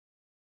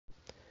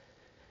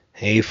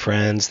Hey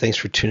friends, thanks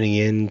for tuning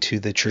in to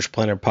the Church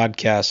Planner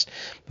Podcast.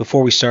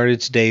 Before we started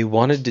today,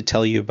 wanted to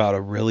tell you about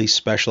a really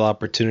special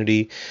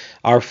opportunity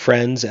our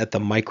friends at the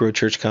Micro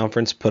Church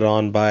Conference put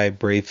on by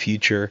Brave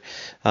Future,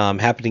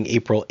 happening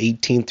April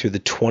 18th through the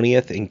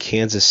 20th in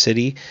Kansas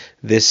City.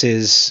 This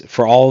is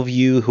for all of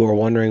you who are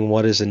wondering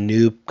what is a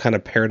new kind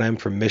of paradigm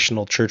for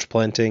missional church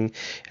planting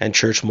and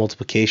church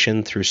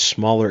multiplication through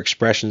smaller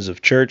expressions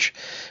of church,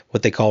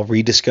 what they call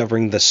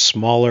rediscovering the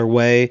smaller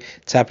way.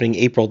 It's happening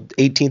April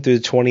 18th through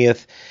the 20th.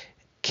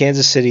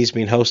 Kansas City is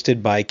being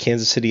hosted by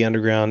Kansas City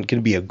Underground. Going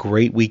to be a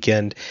great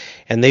weekend.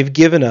 And they've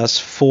given us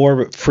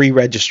 4 free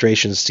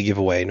registrations to give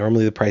away.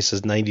 Normally the price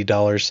is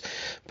 $90,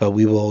 but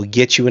we will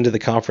get you into the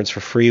conference for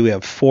free. We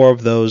have 4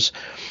 of those.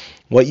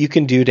 What you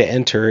can do to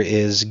enter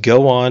is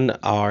go on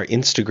our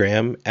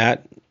Instagram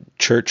at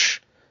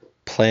Church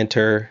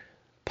Planter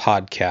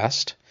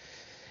Podcast.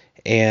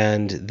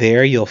 And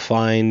there you'll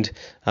find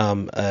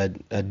a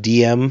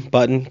DM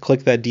button.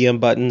 Click that DM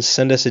button.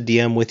 Send us a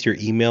DM with your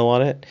email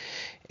on it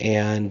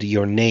and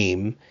your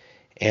name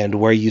and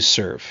where you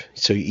serve.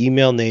 So your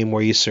email, name,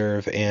 where you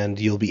serve, and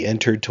you'll be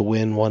entered to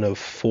win one of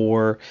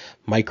 4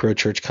 Micro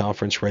Church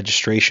Conference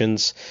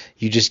registrations.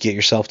 You just get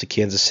yourself to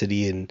Kansas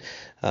City and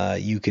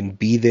you can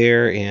be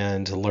there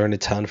and learn a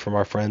ton from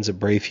our friends at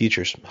Brave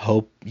Futures.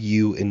 Hope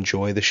you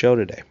enjoy the show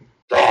today.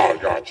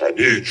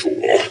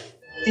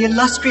 The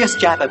illustrious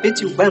Jabba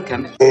bids you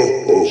welcome.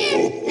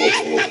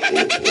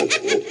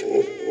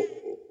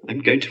 I'm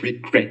going to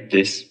regret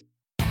this.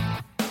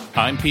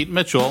 I'm Pete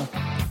Mitchell.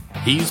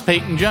 He's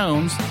Peyton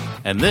Jones.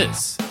 And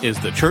this is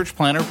the Church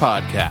Planner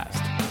Podcast,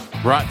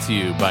 brought to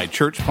you by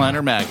Church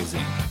Planner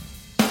Magazine.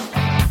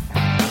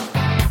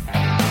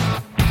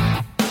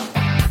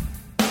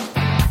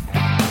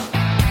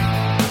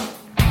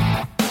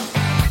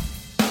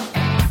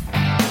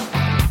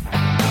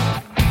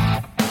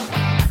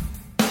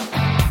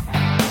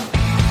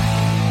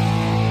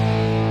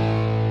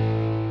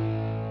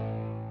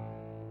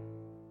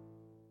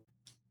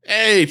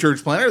 Hey,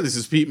 Church Planner, this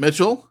is Pete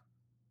Mitchell.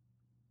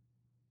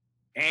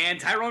 And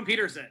Tyrone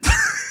Peterson.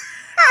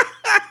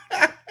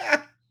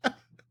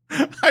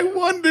 I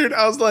wondered,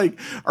 I was like,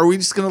 are we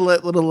just going to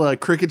let little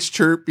crickets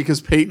chirp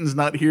because Peyton's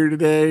not here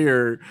today?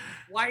 Or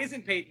why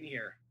isn't Peyton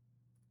here?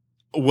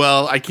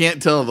 Well, I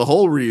can't tell the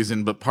whole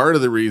reason, but part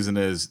of the reason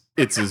is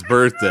it's his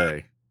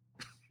birthday.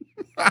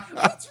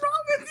 What's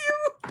wrong with you?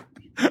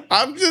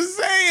 I'm just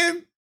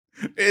saying,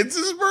 it's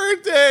his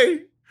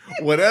birthday.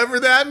 Whatever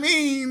that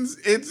means,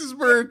 it's his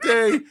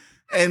birthday,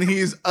 and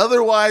he's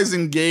otherwise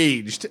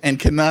engaged and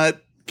cannot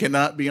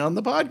be on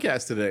the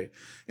podcast today.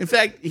 In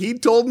fact, he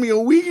told me a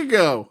week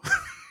ago,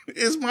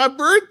 it's my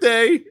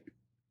birthday.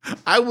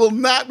 I will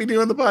not be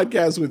doing the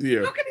podcast with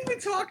you. How can I even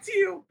talk to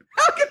you?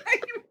 How can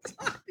I even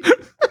talk to you?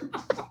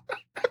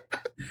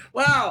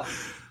 Wow.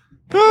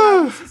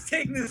 Let's just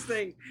take this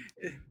thing.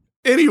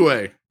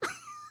 Anyway.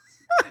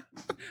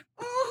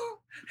 Oh,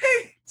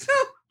 hey, so...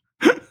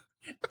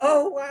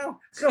 Oh, wow.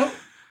 So,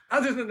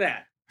 other than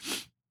that.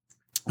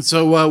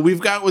 So, we've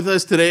got with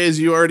us today, as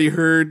you already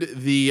heard,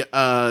 the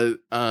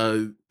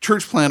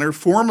church planner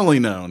formerly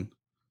known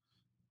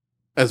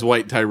as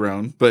White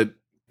Tyrone, but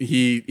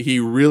he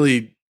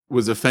really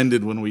was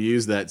offended when we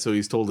used that, so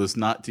he's told us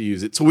not to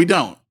use it. So we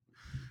don't.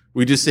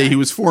 We just say he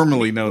was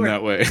formerly known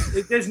that way.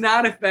 It does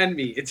not offend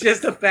me. It's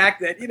just the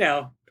fact that,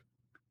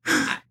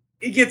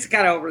 it gets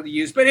kind of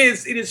overused, but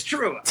it is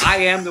true. I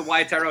am the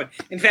White Tyrone.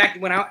 In fact,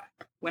 when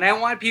I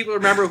want people to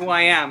remember who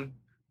I am,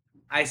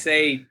 I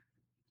say,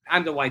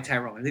 I'm the White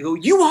Tyrone. And they go,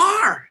 you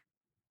are.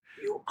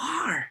 You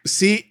are.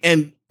 See,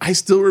 and I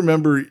still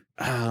remember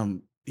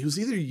it was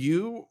either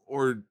you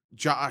or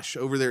Josh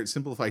over there at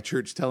Simplify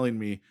Church telling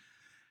me,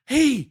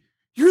 hey,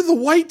 you're the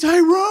White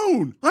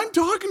Tyrone. I'm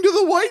talking to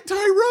the White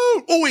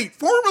Tyrone. Oh, wait,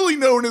 formerly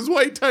known as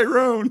White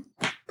Tyrone.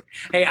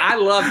 Hey, I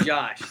love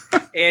Josh.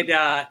 And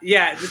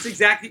that's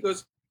exactly, he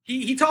goes,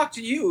 he talked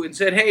to you and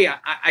said, hey,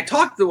 I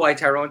talked to the White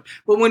Tyrone,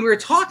 but when we were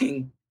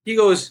talking, he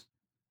goes,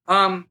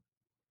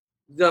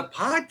 the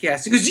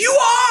podcast. He goes, you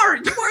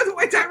are the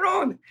White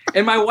Tyrone.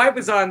 And my wife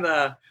was on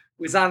the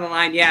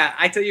line. Yeah,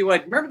 I tell you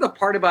what, remember the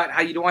part about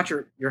how you don't want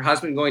your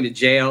husband going to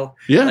jail?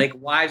 Yeah. Like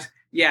wives.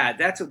 Yeah,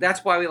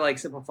 that's why we like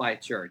Simplify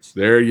Church.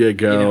 There you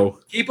go.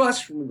 Keep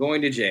us from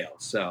going to jail.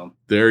 So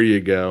there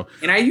you go.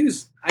 And I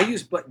use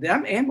but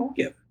them and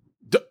Mogiv.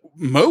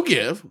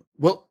 Mogiv?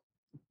 Well,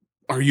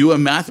 are you a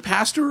math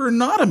pastor or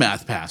not a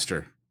math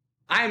pastor?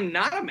 I'm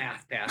not a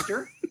math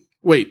pastor.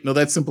 Wait, no,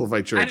 that's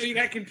Simplify Church. I know you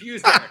got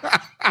confused there.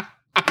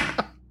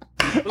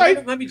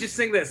 Let me just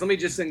sing this.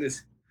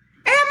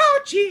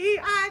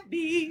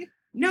 MOGIV,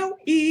 no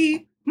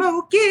E,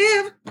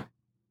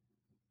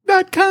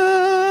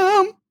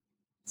 Mogiv.com.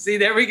 See,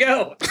 there we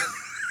go.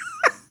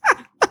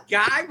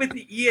 Guy with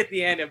the E at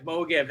the end of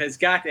Mogiv has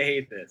got to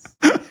hate this.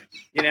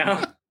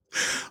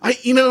 I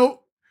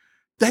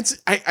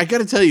got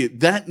to tell you,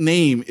 that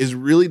name is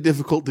really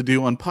difficult to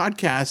do on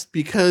podcasts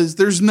because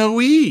there's no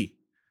E.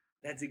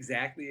 That's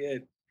exactly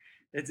it.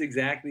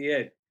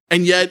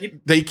 And yet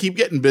they keep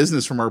getting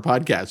business from our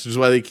podcast, which is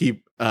why they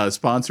keep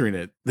sponsoring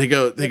it. They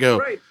go,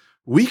 right.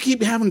 we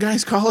keep having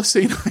guys call us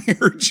saying, I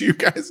heard you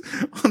guys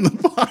on the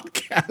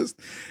podcast.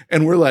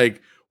 And we're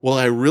like, well,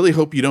 I really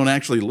hope you don't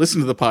actually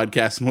listen to the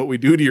podcast and what we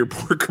do to your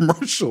poor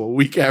commercial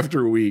week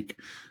after week.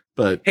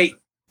 But hey,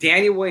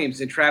 Daniel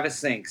Williams and Travis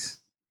Sinks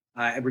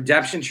at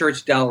Redemption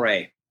Church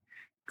Delray.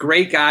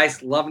 Great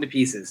guys, love them to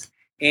pieces.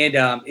 And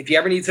if you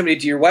ever need somebody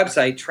to do your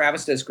website,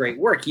 Travis does great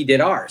work. He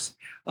did ours.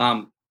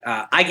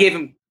 I gave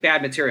him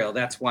bad material.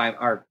 That's why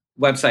our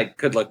website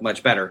could look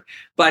much better.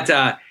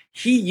 But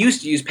he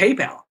used to use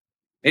PayPal.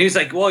 And he was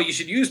like, well, you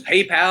should use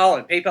PayPal,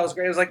 and PayPal's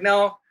great. I was like,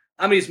 no,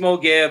 I'm going to use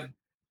MoGive.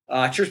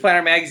 Church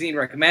Planner Magazine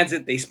recommends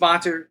it. They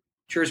sponsor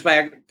Church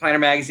Planner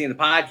Magazine, the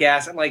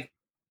podcast. I'm like,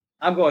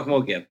 I'm going with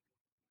MoGive.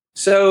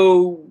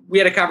 So we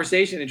had a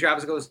conversation, and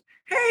Travis goes,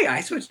 hey,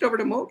 I switched over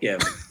to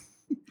MoGive.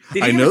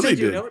 Did I know they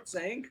did. Note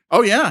saying?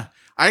 Oh, yeah.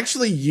 I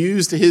actually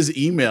used his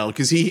email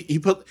because he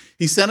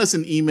sent us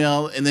an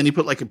email, and then he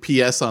put like a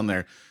PS on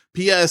there.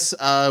 PS,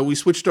 we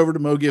switched over to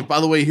MoGive. By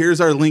the way, here's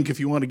our link if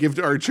you want to give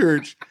to our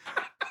church.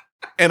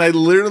 And I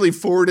literally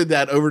forwarded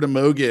that over to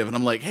MoGive, and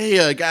I'm like,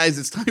 hey, guys,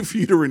 it's time for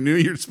you to renew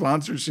your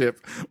sponsorship.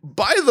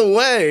 By the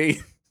way,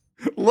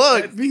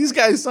 look, these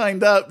guys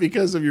signed up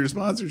because of your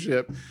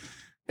sponsorship.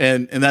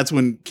 And that's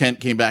when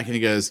Kent came back and he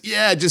goes,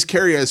 yeah, just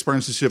carry a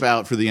sponsorship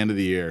out for the end of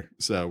the year.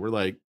 So we're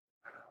like,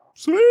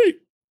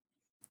 sweet.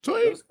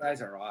 Those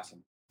guys are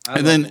awesome.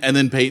 And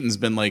then Peyton's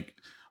been like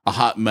a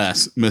hot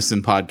mess,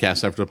 missing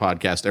podcast after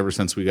podcast ever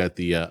since we got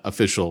the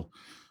official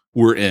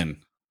we're in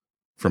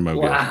from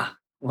MoGive.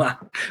 Wow.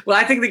 Well,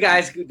 I think the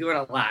guy's doing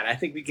a lot. I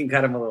think we can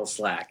cut him a little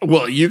slack.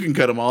 Well, you can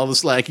cut him all the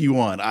slack you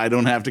want. I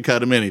don't have to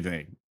cut him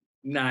anything.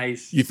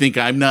 Nice. You think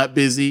I'm not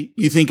busy?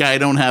 You think I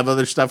don't have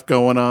other stuff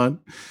going on?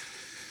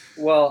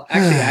 Well,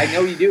 actually, I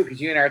know you do, because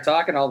you and I are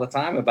talking all the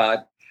time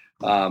about,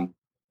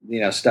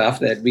 stuff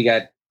that we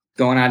got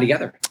going on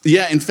together.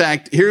 Yeah. In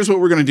fact, here's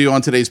what we're going to do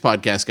on today's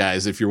podcast,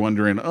 guys. If you're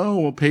wondering, oh,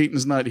 well,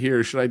 Peyton's not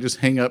here, should I just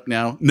hang up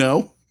now?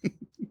 No.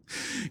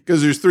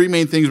 Because there's three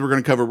main things we're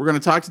going to cover. We're going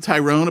to talk to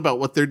Tyrone about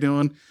what they're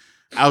doing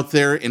out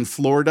there in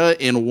Florida,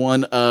 in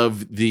one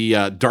of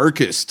the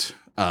darkest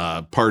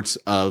parts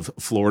of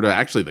Florida,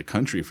 actually the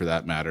country for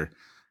that matter.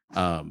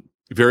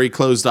 Very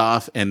closed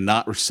off and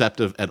not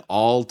receptive at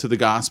all to the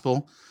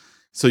gospel.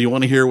 So you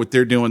want to hear what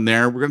they're doing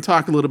there. We're going to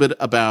talk a little bit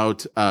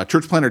about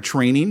church planner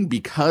training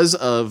because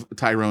of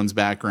Tyrone's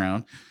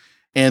background.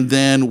 And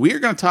then we're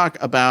going to talk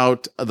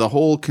about the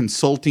whole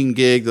consulting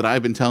gig that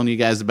I've been telling you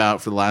guys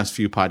about for the last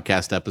few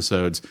podcast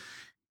episodes,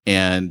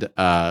 and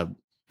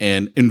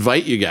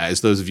invite you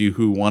guys, those of you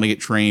who want to get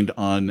trained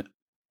on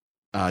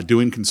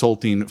doing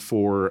consulting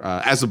for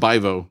as a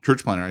Bivo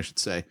church planner, I should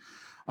say.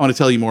 I want to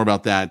tell you more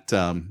about that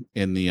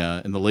in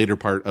the later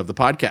part of the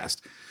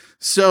podcast.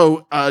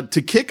 So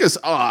to kick us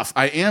off,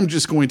 I am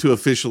just going to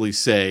officially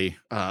say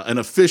an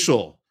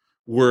official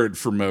word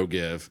for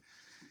MoGive.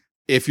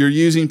 If you're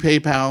using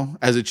PayPal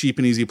as a cheap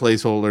and easy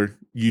placeholder,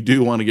 you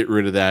do want to get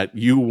rid of that.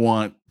 You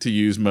want to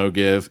use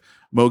MoGive.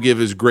 MoGive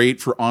is great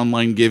for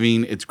online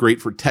giving. It's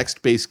great for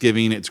text-based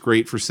giving. It's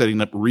great for setting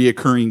up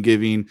reoccurring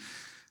giving.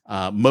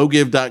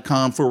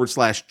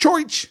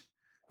 MoGive.com/church.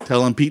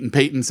 Tell them Pete and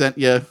Peyton sent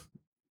you.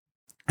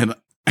 And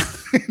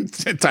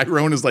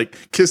Tyrone is like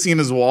kissing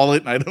his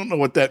wallet, and I don't know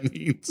what that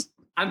means.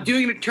 I'm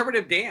doing an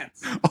interpretive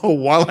dance. Oh,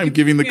 while I'm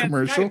giving the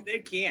commercial? Guys, they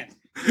can't.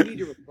 You need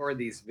to record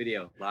these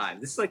video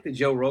live. This is like the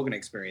Joe Rogan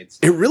experience.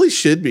 It really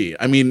should be.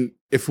 I mean,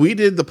 if we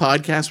did the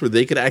podcast where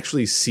they could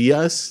actually see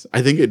us,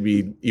 I think it'd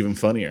be even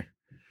funnier.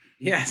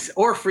 Yes,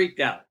 or freaked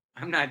out.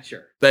 I'm not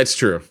sure. That's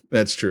true.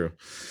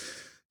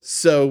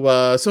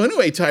 So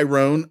anyway,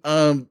 Tyrone,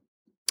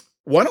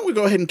 why don't we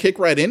go ahead and kick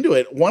right into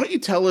it? Why don't you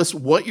tell us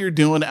what you're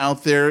doing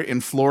out there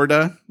in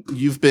Florida?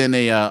 You've been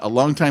a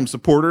longtime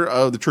supporter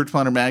of the Church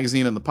Planner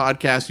Magazine and the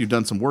podcast. You've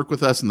done some work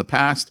with us in the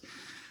past.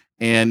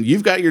 And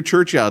you've got your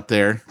church out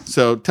there.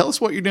 So tell us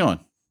what you're doing.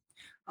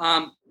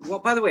 Well,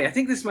 by the way, I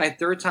think this is my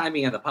third time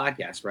being on the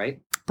podcast, right?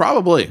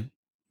 Probably.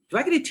 Do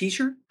I get a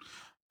t-shirt?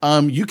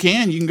 You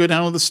can go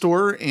down to the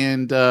store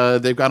and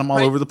they've got them all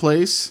over the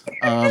place.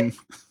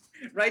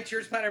 Right.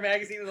 Church Planner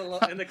Magazine in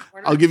the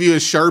corner. I'll give you a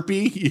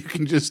Sharpie. You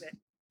can just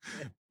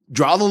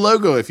draw the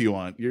logo if you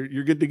want.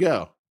 You're good to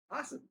go.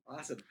 Awesome.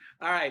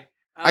 All right.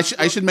 I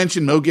should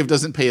mention MoGive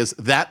doesn't pay us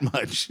that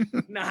much.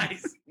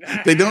 Nice.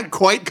 They don't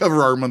quite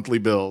cover our monthly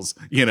bills,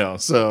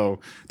 so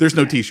there's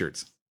no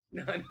t-shirts.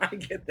 No, I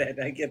get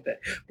that.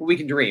 But we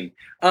can dream.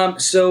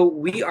 So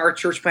we are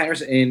church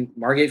planners in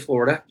Margate,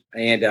 Florida,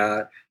 and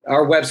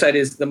our website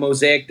is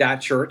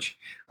themosaic.church.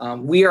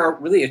 We are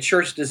really a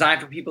church designed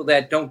for people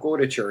that don't go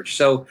to church.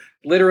 So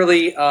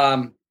literally,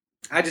 I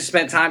just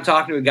spent time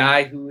talking to a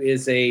guy who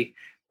is a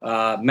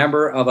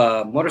member of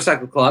a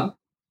motorcycle club,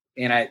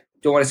 and I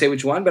don't want to say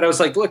which one, but I was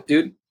like, look,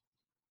 dude,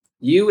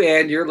 you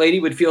and your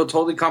lady would feel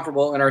totally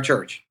comfortable in our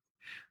church.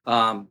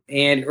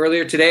 And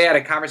earlier today, I had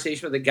a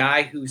conversation with a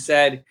guy who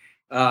said,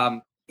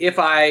 if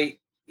I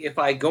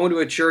go into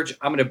a church,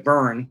 I'm going to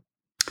burn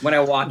when I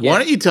walk in. Why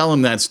don't you tell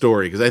him that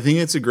story? Because I think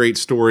it's a great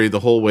story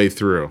the whole way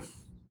through.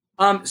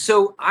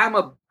 So I'm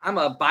a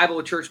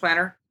Bible church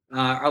planner.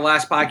 our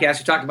last podcast,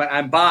 we talked about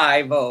I'm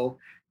Bivo,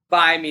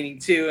 bi meaning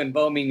two and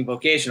vo meaning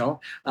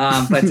vocational.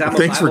 But I'm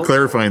Thanks for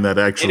clarifying that.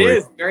 Actually, it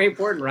is very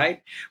important,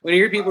 right? When you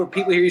hear people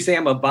hear you say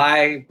I'm a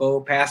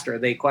Bivo pastor,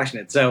 they question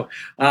it. So,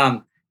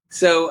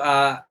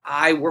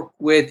 I work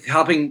with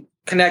helping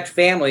connect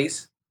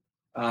families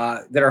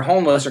that are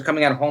homeless or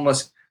coming out of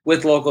homeless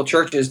with local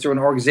churches through an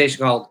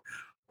organization called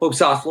Hope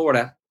South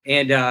Florida.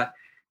 And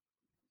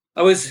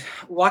I was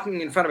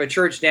walking in front of a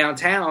church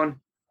downtown,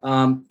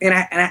 and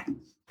I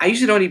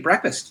usually don't eat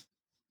breakfast,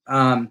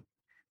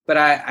 but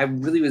I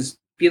really was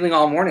feeling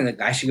all morning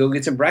that I should go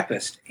get some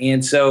breakfast.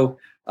 And so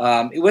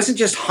it wasn't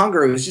just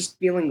hunger; it was just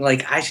feeling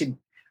like I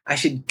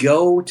should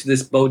go to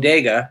this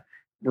bodega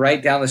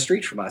right down the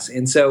street from us.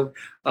 And so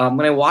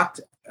when I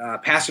walked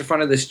past the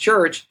front of this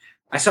church,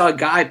 I saw a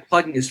guy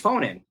plugging his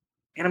phone in,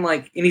 and I'm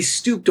like, and he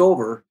stooped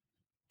over,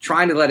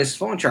 trying to let his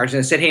phone charge. And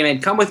I said, "Hey,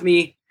 man, come with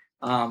me.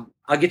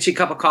 I'll get you a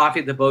cup of coffee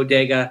at the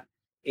bodega,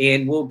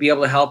 and we'll be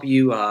able to help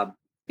you.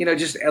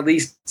 Just at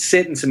least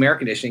sit in some air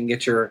conditioning,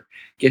 get your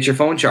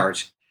phone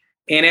charged."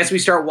 And as we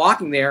start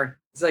walking there,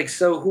 he's like,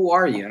 "So who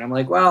are you?" And I'm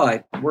like, "Well,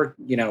 I work,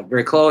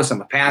 very close.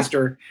 I'm a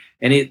pastor."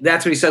 And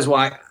that's when he says,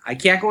 "Well, I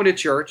can't go into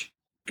church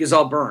because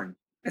I'll burn."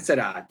 I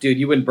said, "Dude,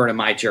 you wouldn't burn in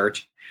my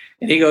church."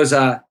 And he goes,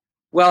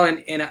 "Well,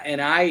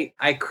 and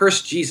I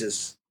cursed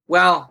Jesus."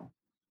 Well,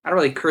 I don't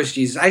really curse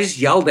Jesus. I just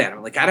yelled at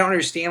him. Like, I don't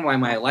understand why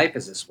my life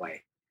is this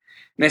way.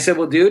 And I said,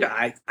 "Well, dude,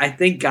 I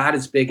think God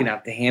is big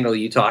enough to handle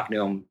you talking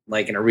to him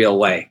like in a real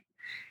way."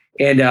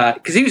 And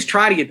because he was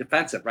trying to get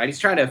defensive, right? He's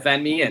trying to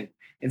offend me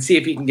and see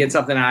if he can get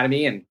something out of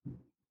me. And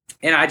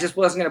I just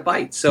wasn't going to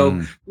bite. So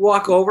we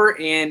walk over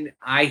and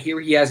I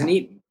hear he hasn't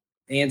eaten.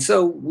 And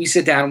so we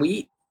sit down and we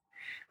eat.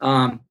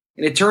 And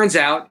it turns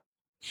out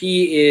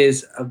he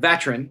is a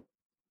veteran.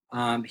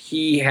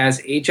 He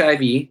has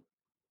HIV.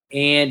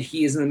 And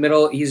he's in the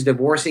middle. He's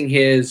divorcing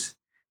his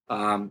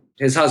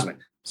husband,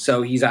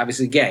 so he's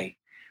obviously gay,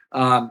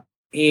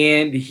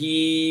 and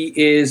he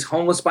is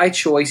homeless by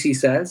choice. He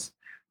says,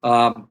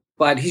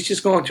 but he's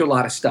just going through a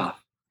lot of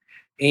stuff.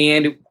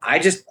 And I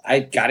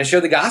got to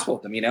share the gospel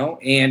with him,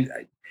 And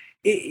I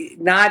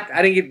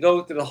didn't get to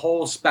go through the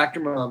whole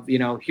spectrum of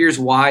here's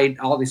why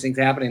all these things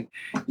happen,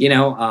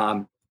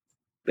 and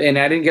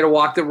I didn't get to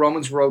walk the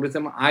Romans road with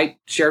him. I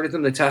shared with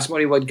him the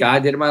testimony of what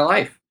God did in my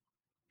life,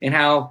 and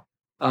how.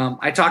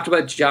 I talked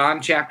about John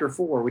chapter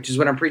 4, which is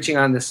what I'm preaching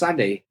on this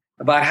Sunday,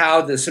 about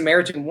how the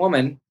Samaritan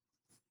woman,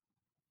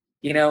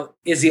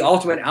 is the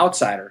ultimate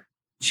outsider.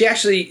 She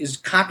actually is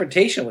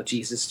confrontational with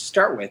Jesus to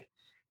start with.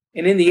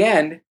 And in the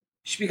end,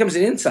 she becomes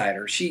an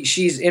insider.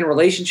 She's in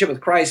relationship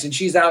with Christ, and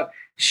she's out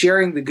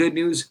sharing the good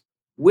news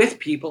with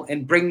people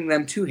and bringing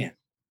them to him.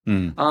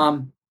 And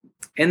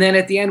then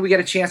at the end, we get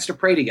a chance to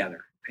pray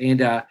together.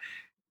 And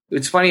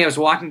it's funny, I was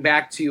walking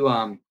back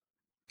to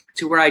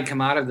where I'd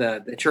come out of,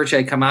 the church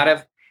I'd come out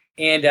of.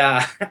 And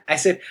I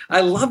said,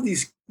 "I love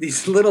these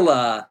little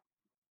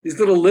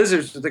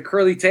lizards with the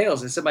curly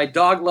tails." I said, "My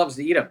dog loves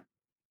to eat them."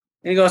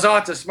 And he goes, "Oh,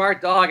 it's a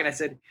smart dog." And I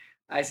said,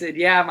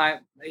 "Yeah,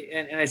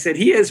 and I said,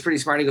 he is pretty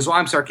smart." He goes, "Well,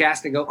 I'm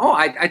sarcastic." I go, "Oh,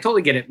 I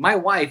totally get it. My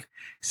wife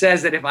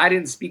says that if I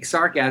didn't speak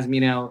sarcasm,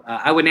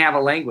 I wouldn't have a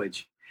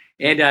language.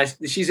 And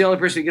she's the only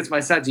person who gets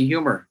my sense of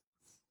humor."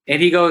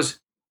 And he goes,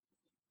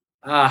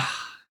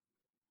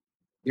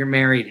 "You're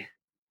married.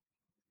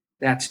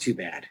 That's too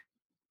bad."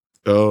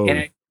 Oh.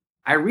 And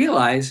I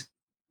realize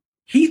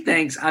he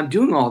thinks I'm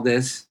doing all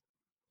this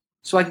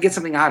so I can get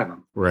something out of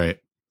him. Right.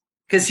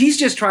 Because he's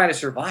just trying to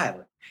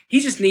survive. He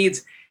just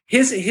needs,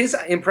 his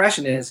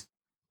impression is,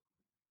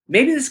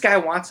 maybe this guy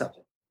wants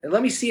something. And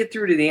let me see it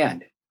through to the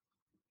end.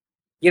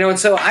 And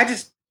so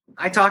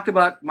I talked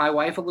about my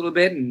wife a little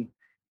bit and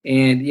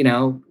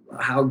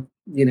how,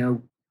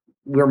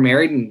 we're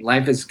married and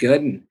life is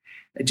good. And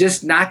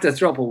just not to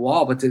throw up a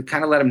wall, but to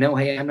kind of let him know,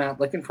 hey, I'm not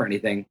looking for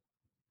anything.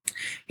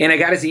 And I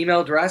got his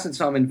email address, and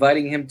so I'm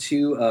inviting him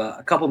to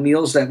a couple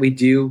meals that we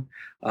do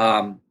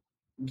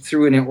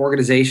through an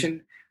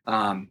organization,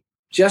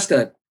 just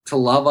to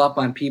love up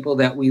on people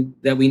that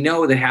we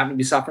know that happen to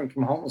be suffering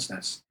from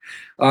homelessness.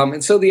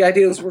 And so the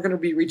idea is we're going to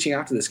be reaching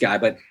out to this guy,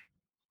 but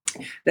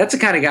that's the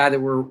kind of guy that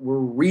we're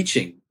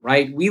reaching,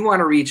 right? We want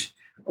to reach.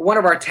 One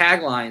of our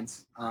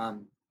taglines,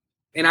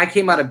 and I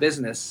came out of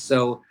business,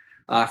 so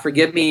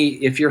forgive me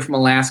if you're from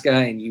Alaska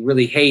and you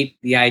really hate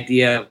the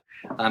idea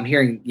of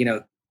hearing,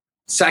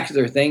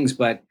 secular things,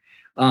 but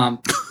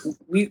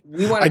we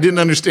want. I didn't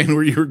understand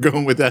where you were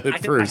going with that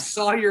at first.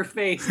 I saw your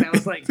face, and I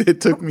was like, it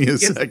took me a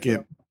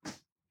second.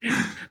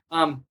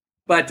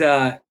 But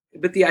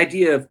the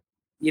idea of,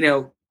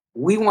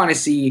 we want to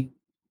see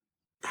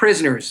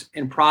prisoners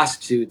and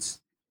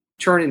prostitutes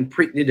turn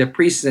into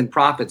priests and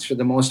prophets for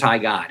the Most High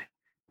God,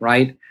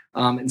 right?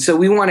 And so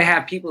we want to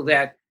have people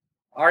that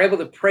are able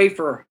to pray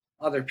for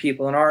other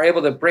people and are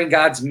able to bring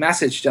God's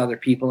message to other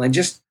people and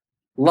just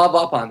love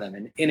up on them.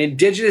 And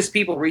indigenous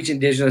people reach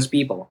indigenous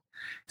people.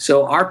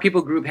 So our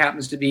people group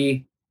happens to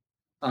be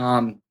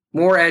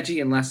more edgy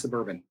and less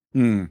suburban.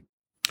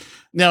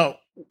 Now,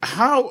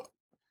 how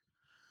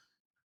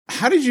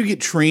did you get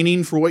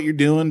training for what you're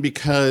doing?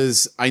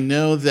 Because I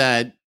know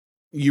that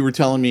you were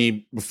telling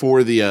me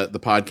before the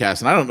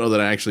podcast, and I don't know that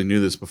I actually knew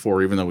this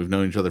before, even though we've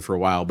known each other for a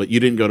while, but you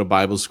didn't go to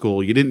Bible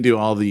school. You didn't do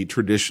all the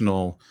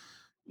traditional,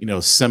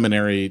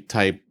 seminary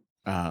type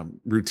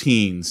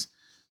routines.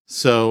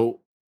 So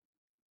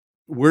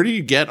where do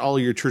you get all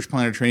your church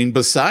planner training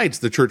besides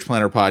the Church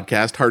Planner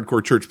podcast,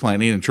 Hardcore Church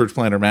Planning, and Church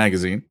Planner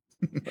Magazine?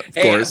 Of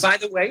course. By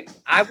the way,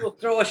 I will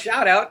throw a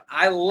shout out.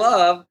 I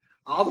love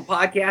all the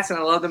podcasts and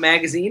I love the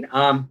magazine.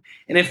 And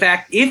in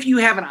fact, if you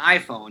have an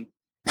iPhone,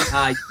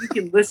 you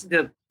can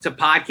listen to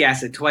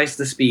podcasts at twice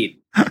the speed.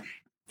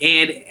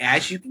 And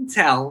as you can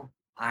tell,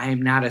 I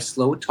am not a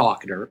slow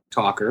talker,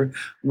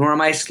 nor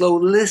am I a slow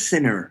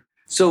listener.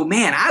 So,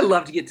 man, I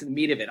love to get to the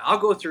meat of it. I'll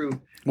go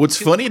through. What's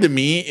funny to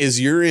me is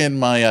you're in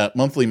my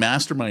monthly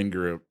mastermind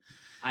group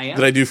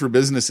that I do for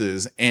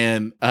businesses.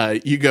 And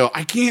you go,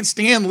 I can't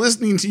stand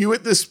listening to you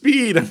at this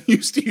speed. I'm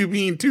used to you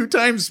being 2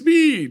 times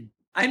speed.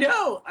 I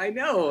know.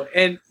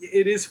 And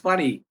it is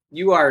funny.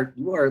 You are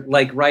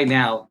like right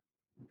now,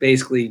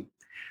 basically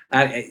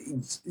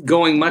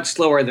going much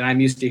slower than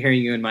I'm used to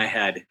hearing you in my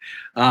head.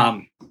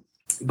 So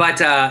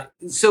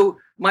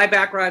my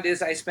background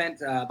is I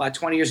spent about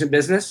 20 years in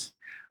business.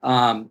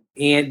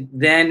 And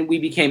then we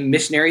became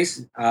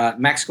missionaries,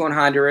 Mexico and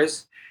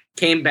Honduras,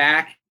 came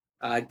back.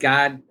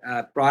 God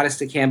brought us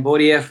to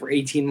Cambodia for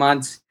 18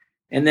 months.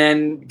 And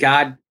then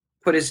God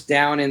put us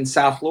down in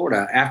South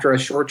Florida after a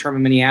short term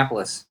in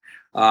Minneapolis,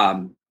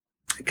 kind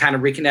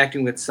of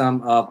reconnecting with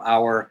some of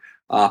our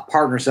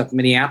partners up in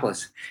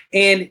Minneapolis.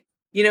 And,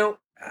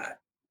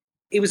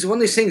 it was one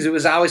of these things, it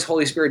was always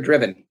Holy Spirit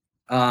driven.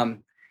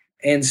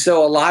 And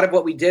so a lot of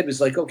what we did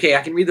was like, okay,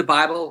 I can read the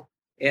Bible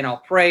and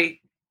I'll pray,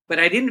 but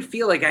I didn't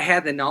feel like I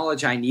had the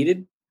knowledge I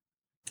needed.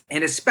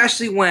 And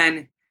especially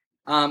when,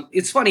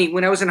 it's funny,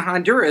 when I was in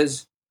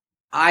Honduras,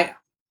 I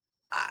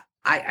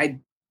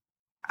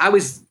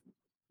was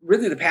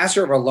really the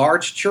pastor of a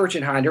large church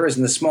in Honduras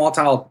in the small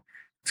town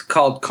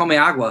called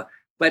Comayagua.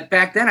 But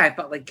back then I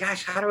felt like,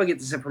 gosh, how do I get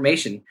this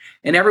information?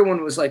 And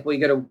everyone was like, well,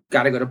 you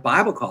got to go to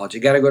Bible college. You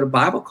got to go to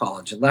Bible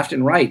college, and left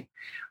and right.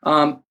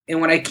 And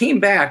when I came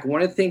back,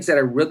 one of the things that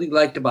I really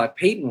liked about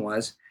Peyton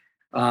was,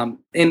 and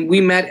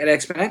we met at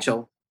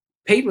Exponential,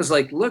 Peyton was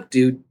like, look,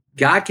 dude,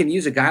 God can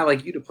use a guy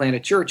like you to plant a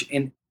church.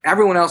 And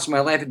everyone else in my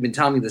life had been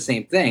telling me the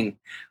same thing,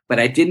 but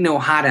I didn't know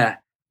how to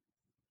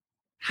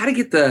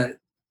get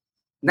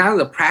not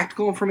only the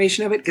practical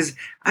information of it, because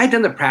I'd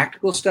done the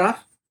practical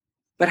stuff,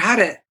 but how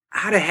to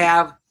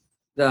have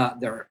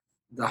the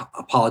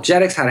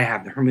apologetics, how to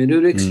have the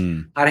hermeneutics,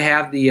 how to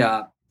have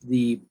the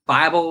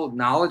Bible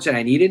knowledge that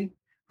I needed.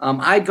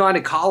 I'd gone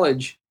to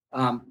college.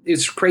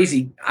 It's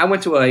crazy. I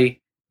went to a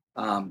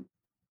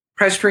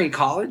Presbyterian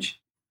college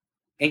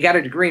and got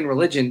a degree in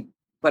religion,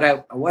 but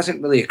I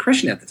wasn't really a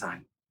Christian at the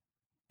time.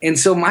 And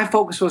so my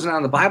focus wasn't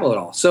on the Bible at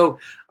all. So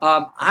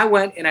I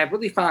went and I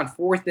really found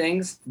 4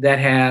 things that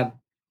have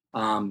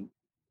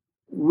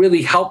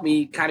really helped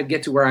me kind of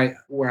get to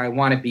where I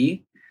want to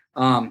be.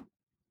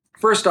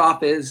 First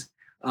off is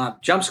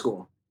Jump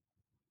School.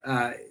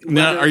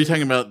 Now, are you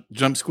talking about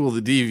Jump School,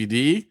 the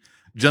DVD,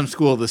 Jump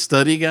School, the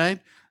study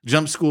guide,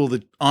 Jump School,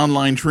 the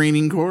online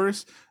training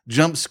course,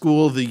 Jump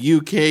School, the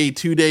UK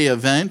 2-day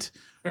event,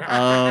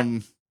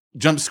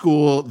 Jump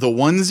School, the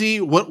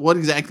onesie? What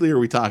exactly are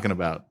we talking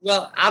about?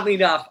 Well, oddly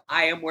enough,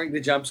 I am wearing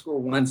the Jump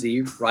School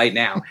onesie right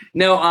now.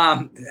 No,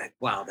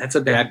 wow, that's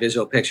a bad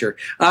visual picture.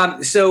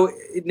 So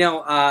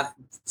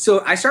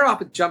I started off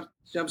with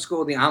Jump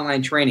School, the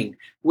online training,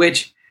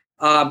 which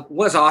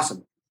was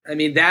awesome. I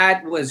mean,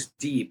 that was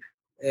deep.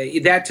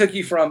 That took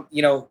you from,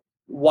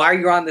 why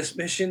you're on this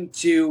mission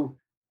to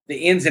the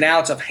ins and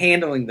outs of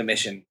handling the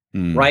mission,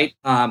 right?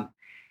 I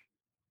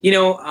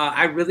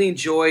really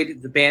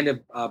enjoyed the Band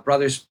of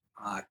Brothers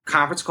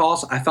conference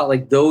calls. I felt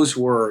like those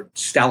were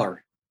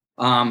stellar.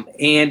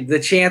 And the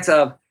chance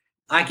of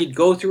I could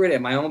go through it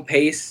at my own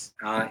pace,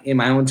 in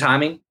my own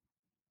timing.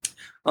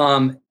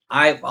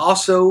 I've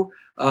also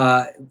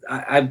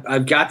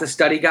I've got the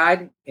study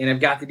guide and I've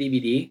got the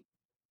DVD.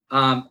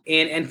 And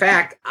in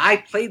fact, I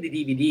played the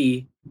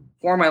DVD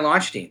for my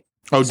launch team.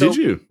 Oh, did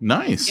you?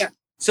 Nice. Yeah.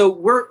 So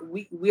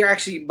we're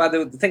actually, by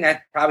the thing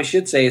I probably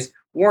should say is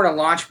we're in a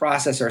launch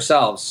process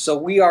ourselves. So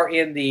we are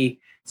in the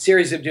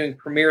series of doing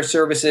premier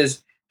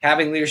services,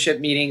 having leadership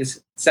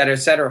meetings, et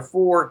cetera,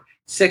 for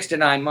 6 to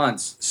 9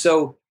 months.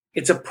 So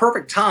it's a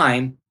perfect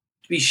time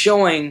to be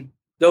showing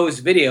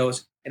those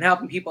videos and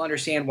helping people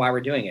understand why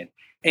we're doing it.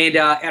 And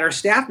at our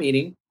staff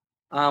meeting,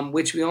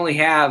 which we only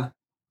have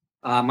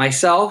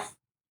myself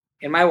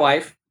and my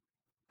wife,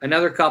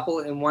 another couple,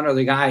 and one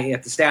other guy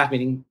at the staff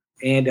meeting,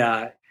 and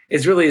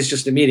it's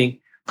just a meeting.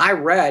 I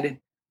read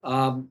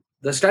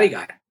the study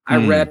guide.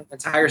 I read an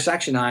entire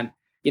section on,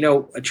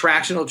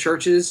 attractional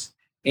churches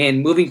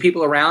and moving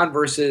people around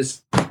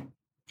versus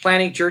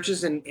planning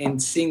churches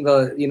and seeing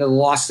the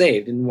lost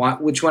saved and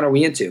which one are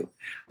we into.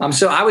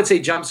 So I would say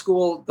Jump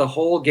School, the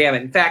whole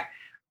gamut. In fact,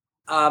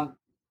 I'm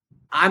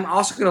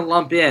also going to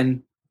lump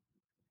in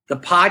the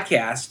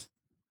podcast,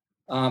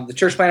 the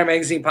Church Planner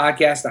Magazine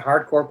podcast, the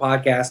Hardcore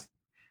podcast,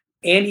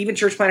 and even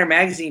Church Planner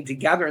Magazine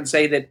together and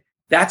say that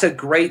that's a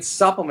great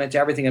supplement to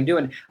everything I'm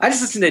doing. I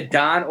just listened to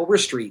Don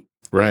Overstreet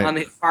on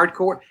the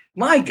hardcore.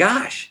 My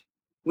gosh,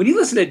 when you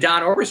listen to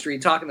Don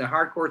Overstreet talking the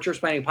hardcore church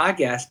planting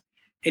podcast,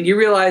 and you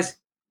realize,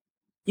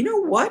 you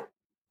know what?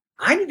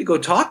 I need to go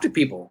talk to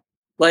people.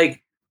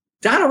 Like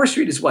Don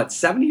Overstreet is what,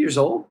 70 years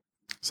old?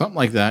 Something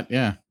like that,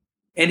 yeah.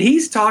 And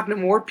he's talking to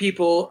more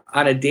people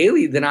on a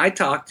daily than I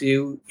talk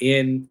to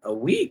in a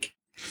week.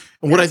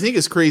 And what I think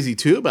is crazy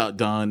too about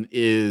Don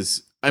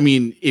is, I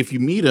mean, if you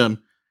meet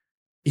him,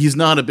 he's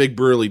not a big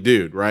burly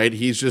dude, right?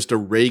 He's just a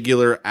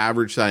regular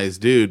average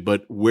sized dude,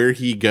 but where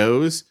he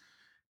goes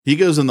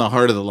in the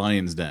heart of the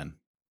lion's den.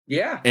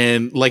 Yeah.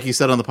 And like he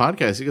said on the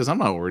podcast, he goes, I'm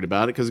not worried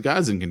about it because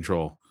God's in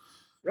control.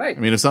 Right. I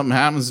mean, if something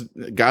happens,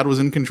 God was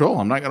in control.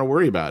 I'm not going to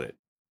worry about it.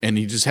 And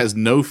he just has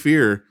no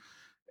fear.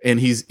 And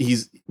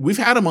we've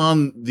had him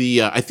on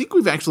the, I think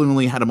we've actually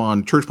only had him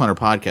on Church Planter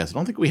podcast. I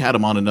don't think we had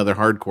him on another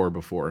hardcore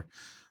before.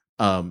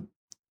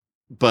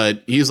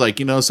 But he's like,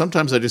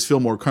 sometimes I just feel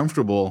more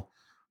comfortable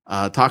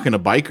talking to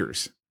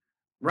bikers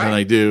than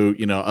I do,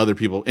 other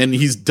people. And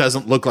he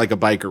doesn't look like a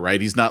biker,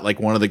 right? He's not like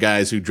one of the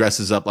guys who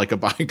dresses up like a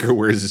biker,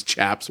 wears his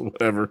chaps,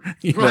 whatever,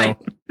 know.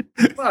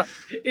 Well,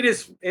 it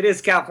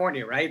is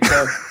California, right?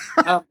 So,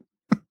 I'll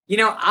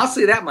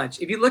say that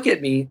much. If you look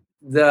at me,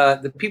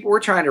 the people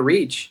we're trying to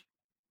reach,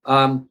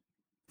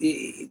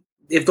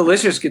 if the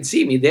listeners could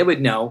see me, they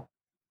would know,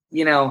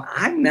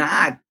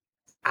 I'm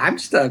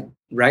just a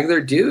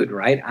regular dude,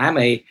 right? I'm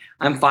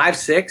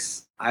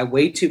 5'6". I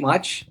weigh too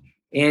much.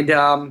 And,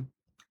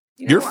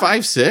 you're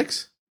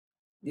 5'6"?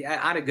 Yeah,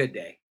 on a good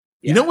day.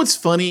 Yeah. You know what's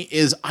funny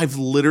is I've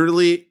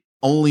literally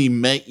only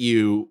met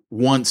you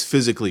once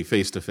physically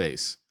face to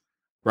face,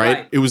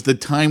 right? It was the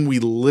time we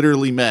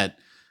literally met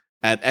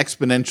at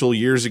Exponential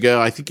years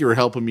ago. I think you were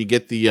helping me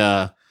get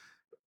the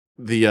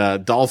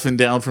dolphin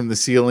down from the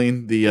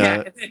ceiling. And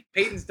then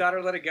Peyton's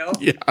daughter let it go.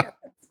 Yeah.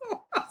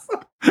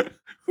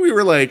 We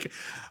were like,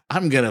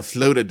 I'm going to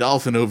float a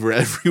dolphin over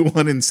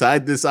everyone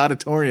inside this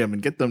auditorium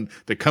and get them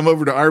to come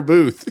over to our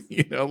booth.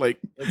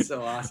 That's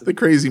so awesome. The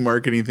crazy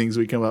marketing things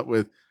we come up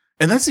with.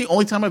 And that's the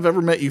only time I've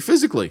ever met you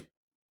physically.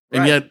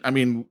 And yet, I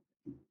mean,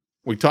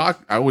 we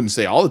talk, I wouldn't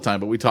say all the time,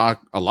 but we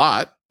talk a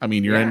lot. I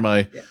mean, you're in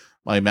my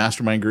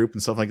mastermind group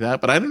and stuff like that,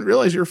 but I didn't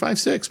realize you were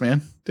 5'6",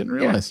 man. Didn't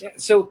realize. Yeah.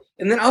 So,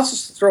 and then I'll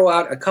just throw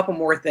out a couple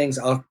more things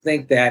I'll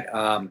think that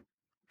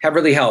have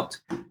really helped.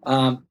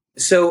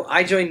 So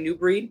I joined New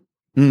Breed,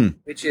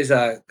 which is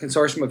a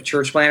consortium of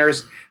church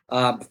planners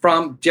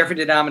from different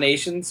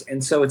denominations.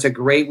 And so it's a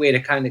great way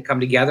to kind of come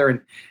together. And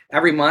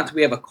every month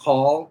we have a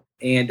call,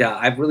 and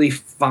I've really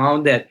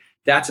found that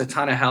that's a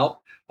ton of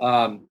help.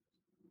 And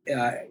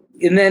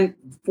then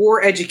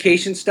for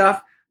education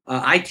stuff,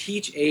 I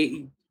teach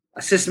a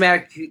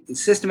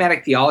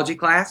systematic theology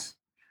class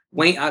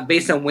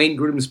based on Wayne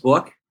Grudem's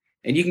book.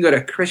 And you can go to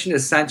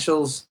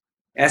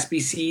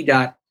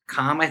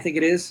christianessentialssbc.com, I think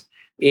it is.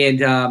 And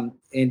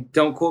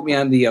don't quote me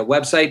on the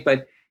website,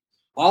 but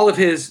all of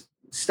his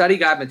study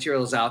guide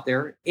material is out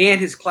there, and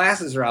his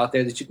classes are out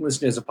there that you can listen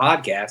to as a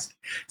podcast.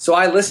 So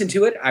I listen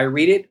to it, I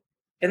read it,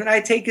 and then I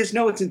take his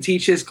notes and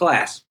teach his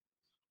class,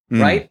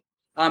 right?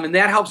 And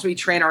that helps me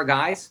train our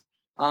guys.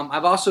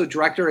 I've also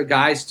directed our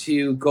guys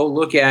to go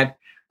look at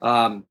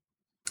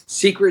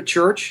Secret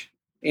Church,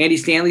 Andy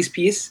Stanley's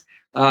piece.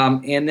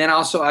 And then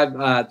also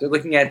they're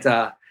looking at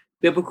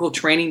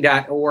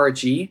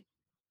biblicaltraining.org.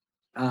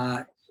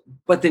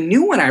 But the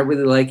new one I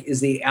really like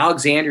is the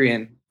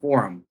Alexandrian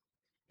Forum.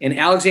 And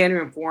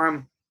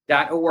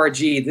alexandrianforum.org,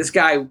 this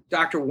guy,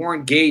 Dr.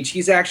 Warren Gage,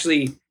 he's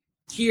actually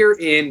here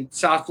in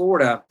South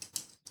Florida,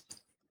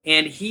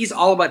 and he's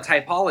all about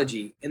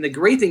typology. And the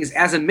great thing is,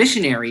 as a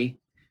missionary,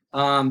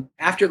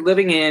 after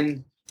living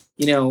in,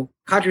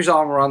 countries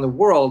all around the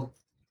world,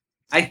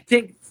 I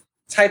think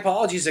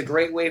typology is a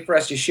great way for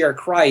us to share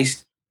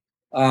Christ.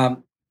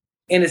 And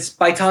it's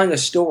by telling a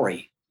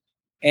story.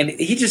 And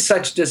he just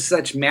does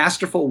such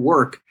masterful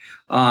work.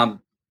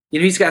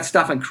 He's got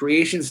stuff on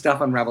creation, stuff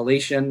on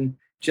Revelation.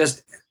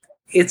 Just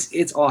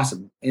it's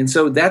awesome. And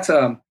so that's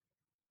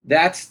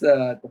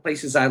the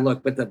places I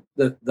look. But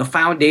the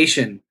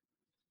foundation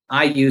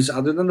I use,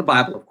 other than the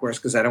Bible, of course,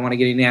 because I don't want to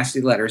get any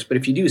nasty letters. But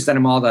if you do, send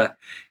them all to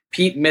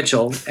Pete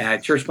Mitchell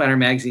at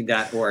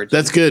churchplantermagazine.org.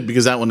 That's good,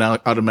 because that one now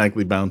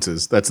automatically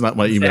bounces. That's not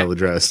my email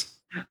address.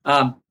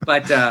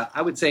 But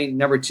I would say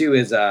number 2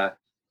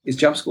 is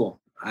Jump School.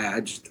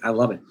 I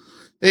love it.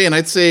 Hey, and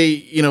I'd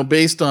say,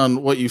 based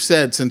on what you've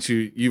said, since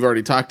you've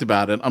already talked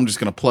about it, I'm just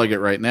going to plug it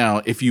right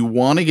now. If you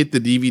want to get the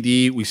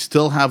DVD, we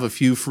still have a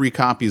few free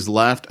copies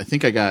left. I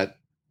think I don't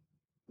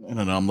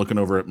know, I'm looking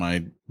over at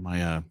my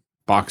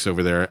box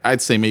over there.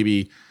 I'd say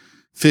maybe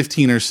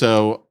 15 or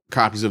so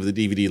copies of the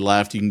DVD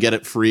left. You can get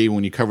it free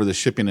when you cover the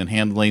shipping and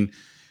handling.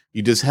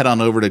 You just head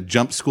on over to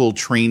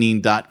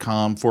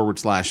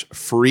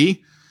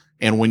jumpschooltraining.com/free.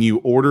 And when you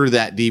order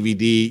that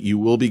DVD, you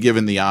will be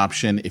given the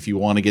option, if you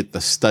want to get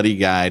the study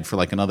guide for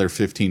like another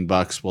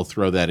 $15, we'll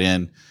throw that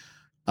in.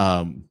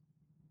 And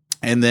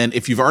then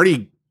if you've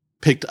already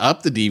picked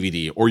up the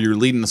DVD, or you're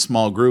leading a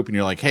small group and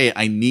you're like, hey,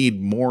 I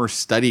need more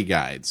study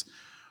guides,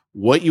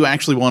 What you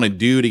actually want to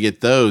do to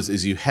get those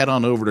is you head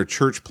on over to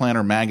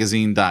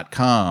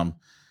churchplannermagazine.com,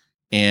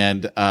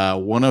 and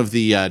one of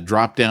the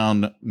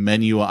drop-down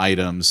menu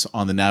items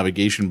on the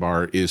navigation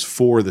bar is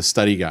for the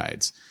study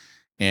guides.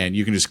 And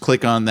you can just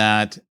click on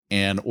that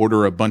and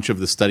order a bunch of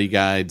the study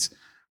guides.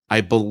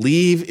 I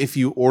believe if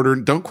you order,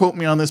 don't quote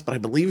me on this, but I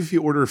believe if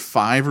you order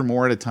 5 or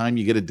more at a time,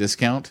 you get a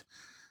discount.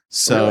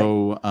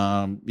 So,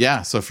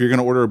 really? So if you're going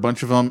to order a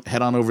bunch of them,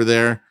 head on over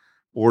there,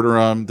 order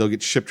them. They'll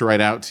get shipped right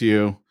out to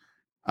you.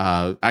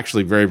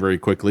 Actually very, very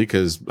quickly,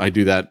 because I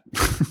do that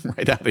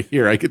right out of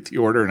here. I get the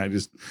order and I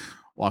just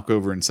walk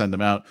over and send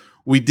them out.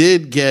 We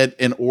did get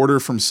an order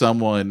from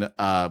someone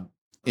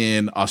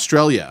in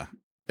Australia,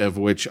 of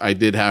which I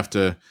did have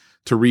to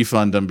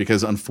refund them,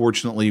 because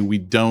unfortunately we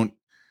don't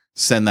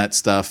send that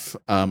stuff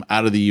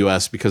out of the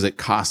US because it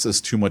costs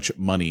us too much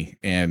money.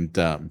 And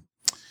I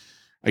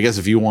guess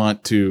if you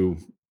want to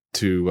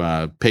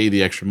pay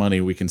the extra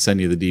money, we can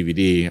send you the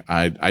DVD.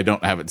 I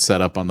don't have it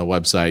set up on the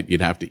website.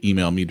 You'd have to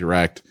email me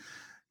direct.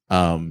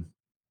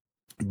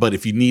 But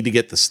if you need to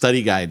get the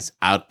study guides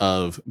out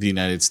of the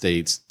United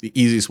States, the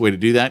easiest way to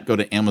do that, go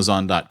to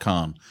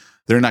Amazon.com.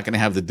 They're not going to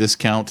have the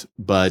discount,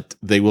 but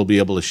they will be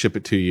able to ship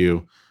it to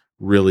you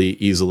really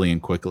easily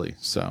and quickly.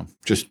 So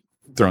just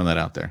throwing that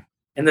out there.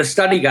 And the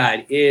study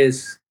guide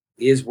is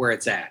where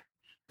it's at.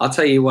 I'll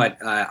tell you what,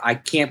 I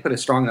can't put a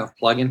strong enough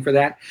plug in for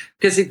that,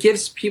 because it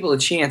gives people a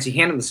chance. You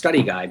hand them the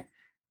study guide,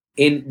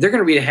 and they're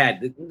going to read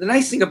ahead. The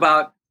nice thing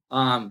about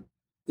the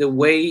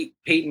way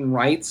Peyton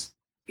writes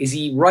is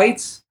he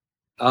writes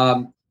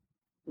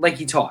like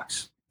he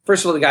talks.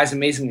 First of all, the guy's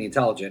amazingly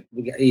intelligent,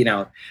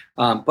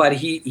 but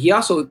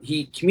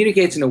he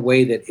communicates in a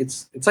way that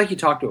it's like you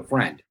talk to a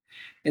friend.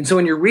 And so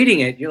when you're reading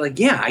it, you're like,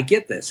 yeah, I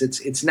get this.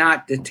 It's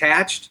not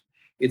detached,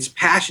 it's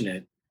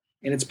passionate,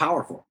 and it's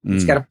powerful.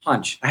 It's got a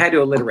punch. I had to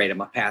alliterate. I'm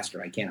a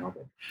pastor. I can't help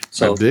it.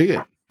 So I dig it.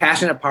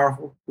 Passionate,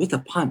 powerful, with a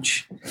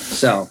punch.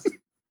 So,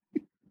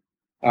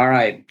 all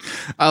right.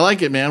 I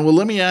like it, man. Well,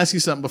 let me ask you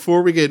something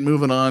before we get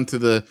moving on to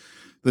the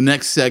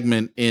next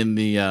segment in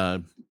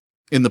the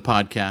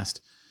podcast.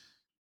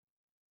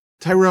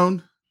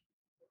 Tyrone,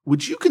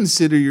 would you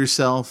consider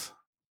yourself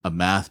a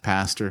math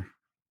pastor?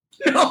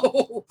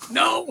 No.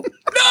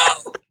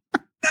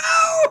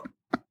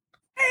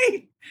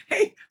 Hey,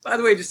 by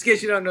the way, just in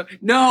case you don't know,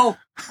 no.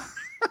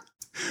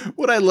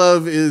 What I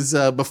love is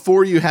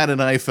before you had an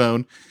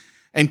iPhone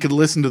and could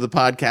listen to the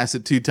podcast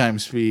at 2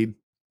 times speed,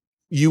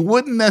 you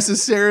wouldn't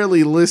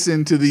necessarily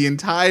listen to the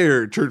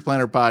entire Church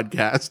Planner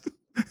podcast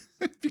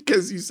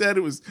because you said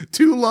it was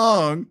too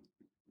long.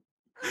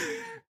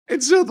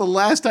 And so the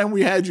last time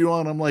we had you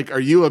on, I'm like, are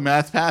you a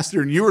math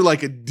pastor? And you were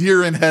like a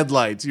deer in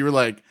headlights. You were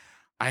like,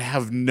 I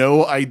have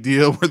no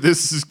idea where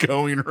this is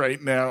going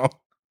right now.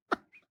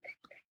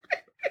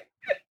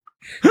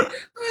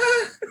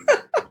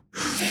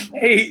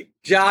 Hey,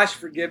 Josh,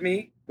 forgive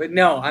me, but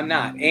no, I'm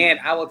not. And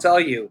I will tell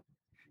you,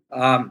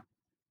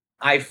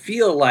 I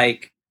feel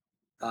like,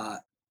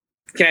 can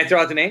I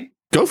throw out the name?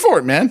 Go for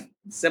it, man.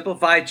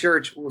 Simplified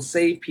Church will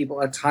save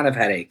people a ton of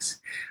headaches,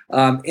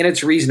 and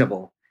it's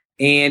reasonable.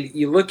 And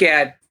you look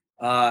at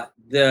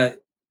the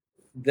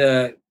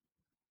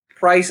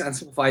price on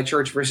Simplified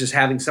Church versus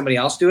having somebody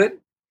else do it,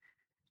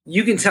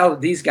 you can tell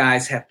that these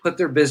guys have put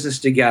their business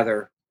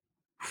together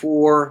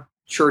for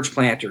church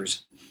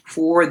planters,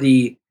 for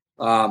the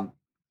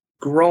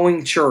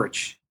growing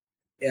church,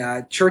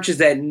 churches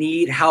that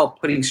need help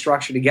putting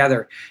structure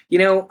together.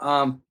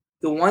 The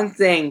one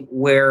thing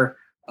where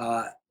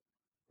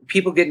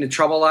people get into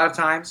trouble a lot of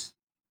times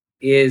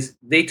is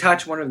they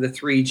touch one of the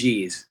 3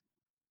 G's.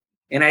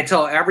 And I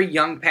tell every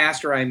young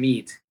pastor I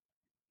meet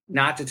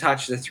not to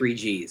touch the 3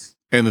 G's.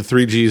 And the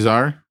 3 G's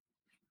are?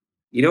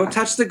 You don't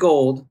touch the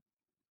gold,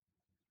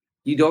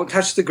 you don't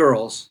touch the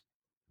girls,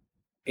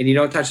 and you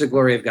don't touch the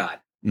glory of God.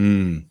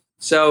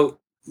 So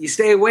you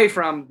stay away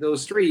from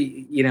those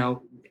 3,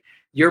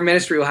 your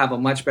ministry will have a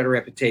much better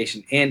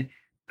reputation. And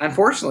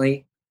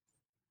unfortunately,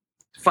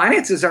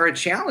 finances are a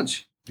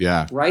challenge.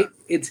 Yeah. Right?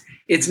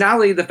 It's not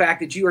only the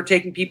fact that you are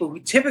taking people who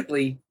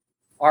typically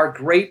are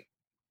great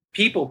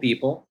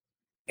people,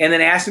 and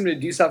then ask them to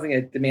do something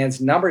that demands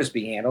numbers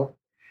be handled,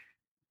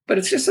 but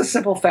it's just a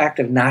simple fact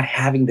of not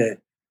having to,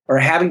 or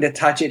having to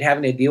touch it,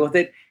 having to deal with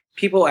it.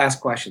 People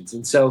ask questions.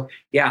 And so,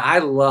 yeah, I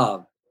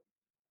love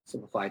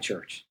Simplified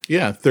Church.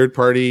 Yeah, third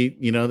party,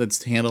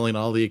 that's handling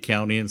all the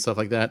accounting and stuff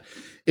like that.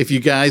 If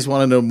you guys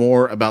want to know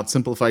more about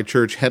Simplified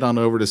Church, head on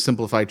over to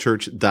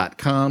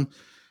simplifiedchurch.com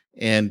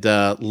and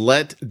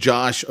let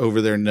Josh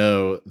over there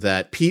know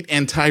that Pete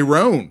and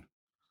Tyrone,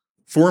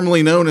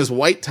 formerly known as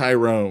White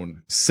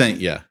Tyrone, sent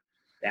you.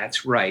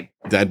 That's right.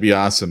 That'd be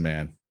awesome,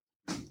 man.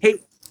 Hey,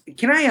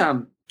 can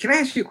I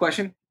ask you a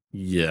question?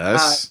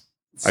 Yes.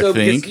 I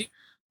think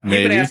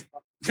maybe.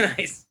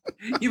 Nice.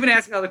 You've been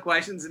asking all the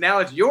questions, and now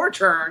it's your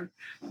turn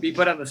to be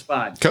put on the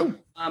spot. Cool.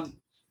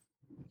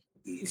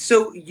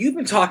 So you've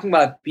been talking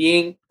about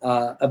being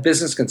a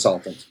business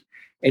consultant,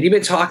 and you've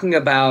been talking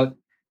about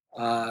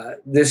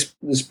this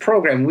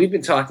program. We've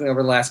been talking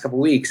over the last couple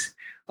of weeks.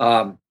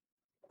 What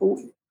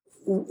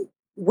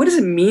does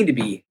it mean to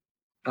be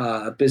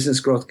business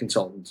growth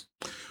consultant?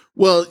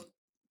 Well,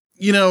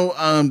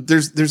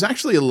 there's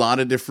actually a lot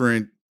of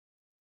different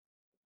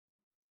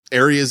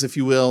areas, if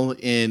you will,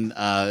 in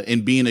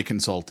being a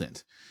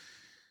consultant.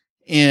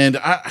 And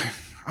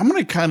I'm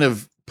going to kind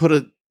of put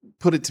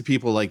it to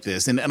people like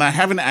this. And I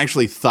haven't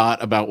actually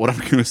thought about what I'm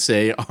going to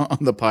say on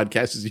the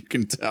podcast, as you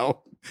can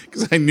tell,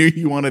 because I knew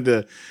you wanted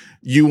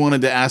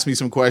to ask me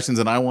some questions,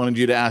 and I wanted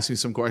you to ask me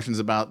some questions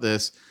about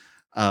this.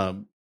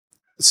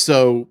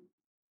 So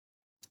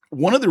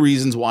one of the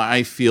reasons why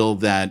I feel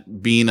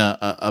that being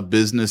a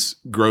business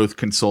growth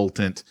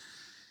consultant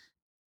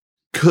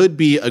could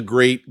be a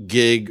great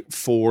gig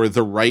for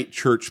the right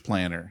church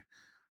planner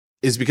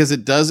is because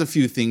it does a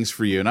few things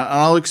for you. And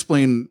I'll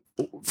explain,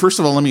 first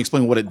of all, let me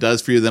explain what it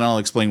does for you. Then I'll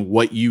explain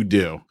what you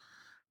do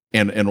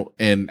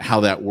and how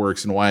that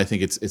works and why I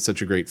think it's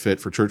such a great fit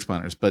for church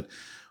planners. But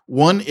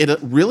one, it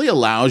really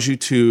allows you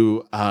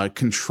to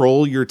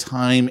control your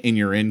time and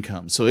your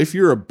income. So if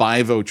you're a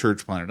Bivo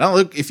church planner, now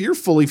look, if you're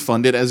fully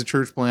funded as a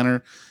church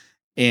planner,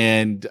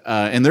 and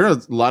there are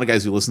a lot of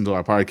guys who listen to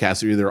our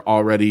podcast who are either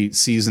already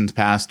seasoned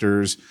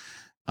pastors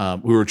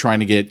who are trying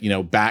to get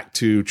back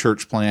to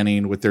church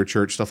planning with their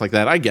church, stuff like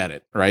that. I get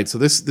it, right? So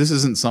this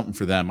isn't something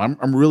for them.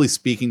 I'm really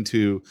speaking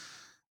to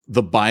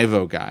the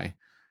Bivo guy.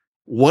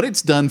 What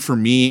it's done for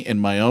me in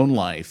my own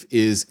life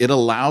is it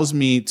allows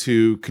me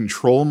to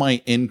control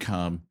my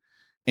income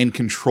and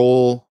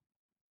control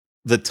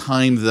the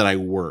time that I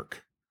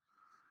work.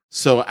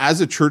 So as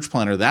a church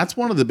planner, that's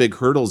one of the big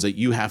hurdles that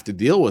you have to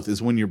deal with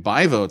is when you're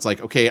Bivo, it's like,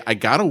 okay, I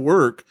got to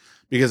work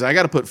because I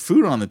got to put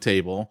food on the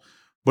table.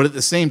 But at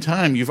the same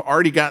time, you've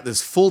already got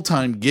this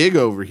full-time gig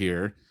over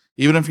here.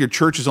 Even if your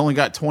church has only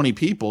got 20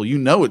 people,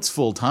 it's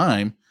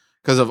full-time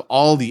because of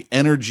all the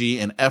energy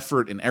and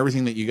effort and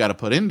everything that you got to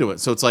put into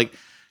it. So it's like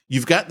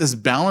you've got this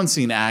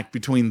balancing act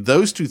between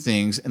those two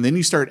things. And then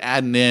you start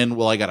adding in,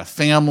 well, I got a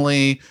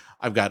family.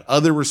 I've got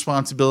other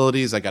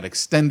responsibilities. I got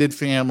extended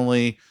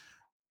family.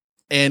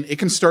 And it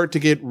can start to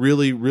get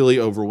really, really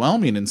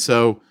overwhelming. And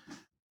so,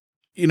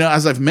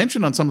 as I've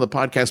mentioned on some of the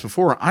podcasts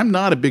before, I'm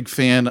not a big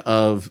fan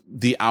of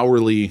the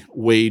hourly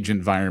wage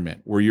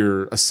environment where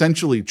you're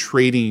essentially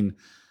trading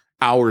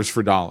hours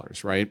for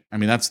dollars, right? I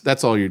mean,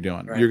 that's all you're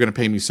doing. Right. You're going to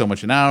pay me so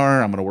much an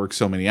hour. I'm going to work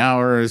so many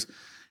hours,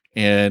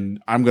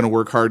 and I'm going to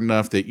work hard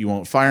enough that you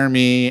won't fire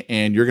me,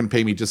 and you're going to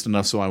pay me just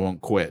enough so I won't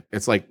quit.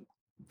 It's like,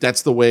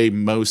 that's the way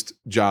most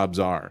jobs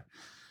are.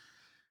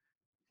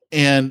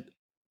 And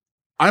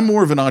I'm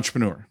more of an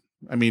entrepreneur.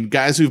 I mean,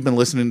 guys who've been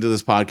listening to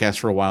this podcast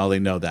for a while, they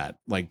know that.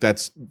 Like,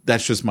 that's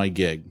just my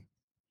gig.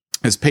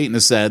 As Peyton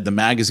has said, the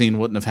magazine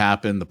wouldn't have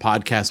happened. The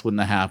podcast wouldn't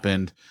have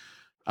happened.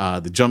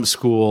 The jump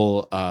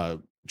school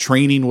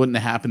training wouldn't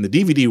have happened. The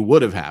DVD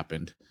would have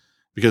happened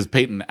because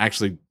Peyton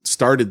actually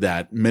started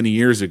that many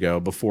years ago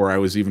before I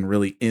was even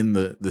really in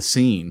the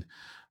scene.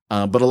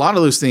 But a lot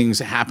of those things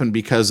happen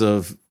because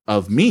of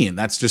me. And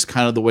that's just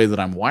kind of the way that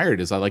I'm wired,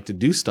 is I like to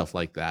do stuff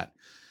like that.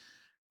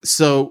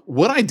 So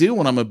what I do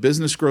when I'm a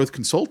business growth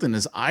consultant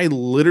is I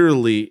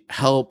literally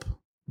help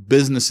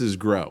businesses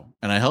grow,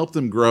 and I help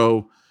them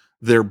grow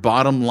their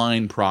bottom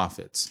line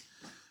profits.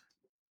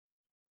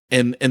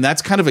 And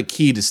that's kind of a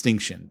key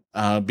distinction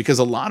because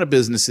a lot of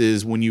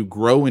businesses, when you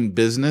grow in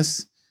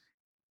business,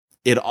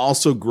 it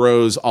also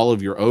grows all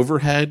of your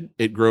overhead.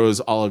 It grows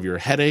all of your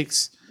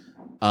headaches.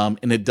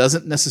 And it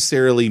doesn't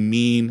necessarily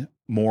mean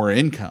more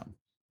income.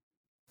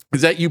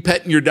 Is that you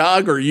petting your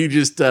dog, or are you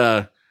just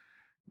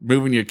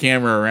moving your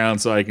camera around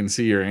so I can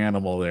see your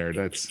animal there?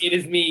 It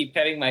is me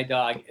petting my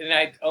dog, and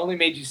I only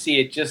made you see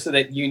it just so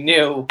that you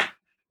knew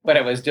what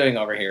I was doing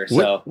over here.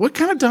 So, what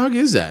kind of dog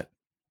is that?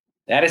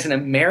 That is an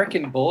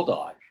American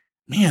Bulldog.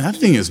 Man, that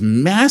thing is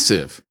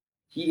massive.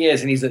 He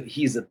is, and he's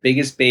the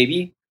biggest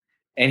baby,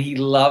 and he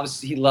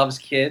loves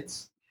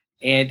kids.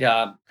 And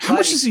how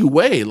much does he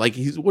weigh? Like,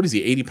 what is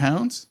he? 80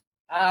 pounds?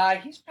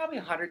 He's probably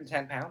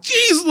 110 pounds.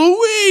 Jeez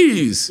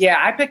Louise! Yeah,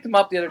 I picked him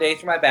up the other day,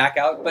 threw my back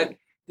out, but.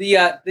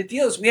 The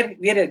deal is we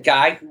had a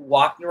guy who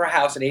walked into our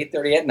house at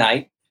 8:30 at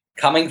night,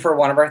 coming for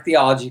one of our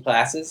theology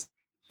classes,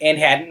 and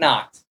hadn't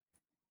knocked.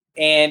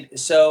 And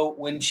so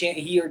when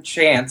he heard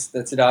Chance,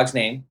 that's the dog's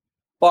name,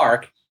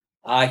 bark,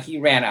 he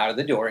ran out of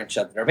the door and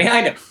shut the door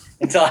behind him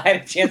until I had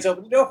a chance to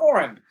open the door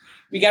for him.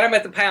 We got him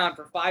at the pound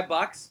for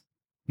 $5.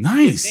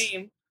 Nice.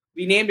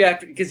 We named it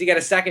after because he got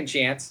a second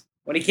chance.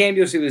 When he came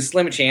to us, he was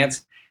Slim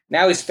Chance.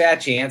 Now he's Fat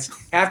Chance.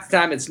 Half the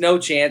time it's No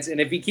Chance,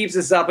 and if he keeps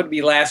this up, it'll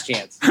be Last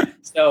Chance.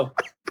 So,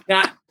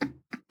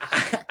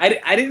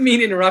 I didn't mean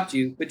to interrupt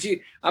you, but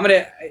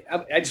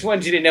I just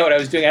wanted you to know what I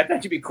was doing. I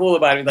thought you'd be cool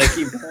about it, like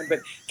keep going. But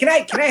can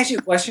I ask you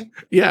a question?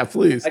 Yeah,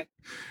 please.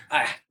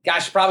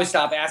 Gosh, probably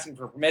stop asking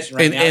for permission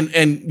right now.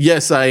 And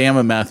yes, I am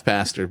a math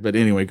pastor, but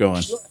anyway, go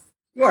on.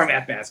 You are a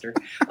math pastor.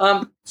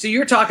 So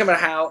you're talking about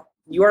how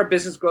you are a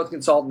business growth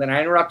consultant, and I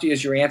interrupt you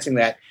as you're answering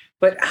that.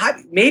 But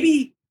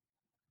maybe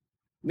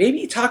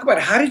talk about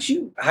how did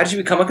you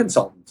become a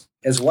consultant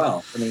as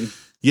well? I mean.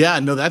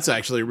 Yeah, no, that's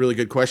actually a really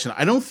good question.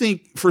 I don't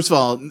think, first of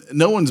all,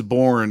 no one's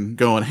born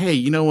going, hey,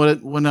 you know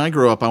what? When I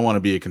grow up, I want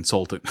to be a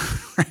consultant.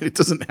 It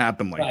doesn't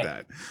happen like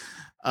that.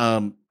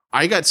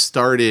 I got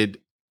started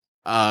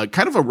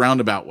kind of a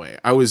roundabout way.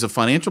 I was a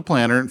financial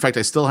planner. In fact,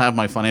 I still have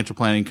my financial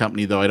planning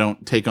company, though I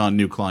don't take on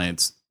new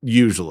clients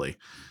usually.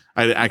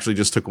 I actually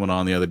just took one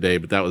on the other day,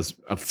 but that was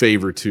a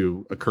favor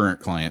to a current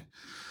client.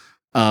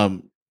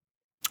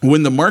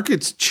 When the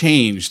markets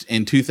changed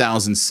in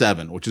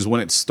 2007, which is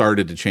when it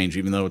started to change,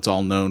 even though it's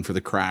all known for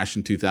the crash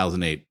in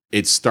 2008,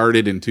 it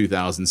started in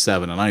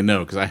 2007. And I know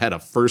because I had a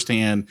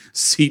firsthand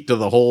seat to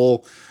the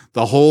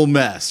whole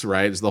mess,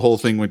 right? As the whole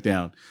thing went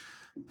down.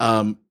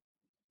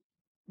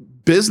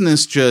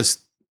 Business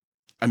just,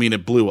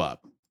 it blew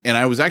up. And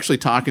I was actually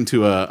talking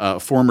to a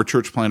former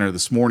church planner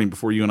this morning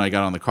before you and I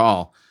got on the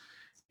call.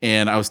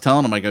 And I was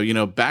telling him, I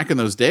go, back in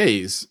those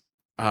days,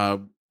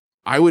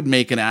 I would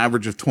make an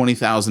average of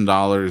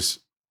 $20,000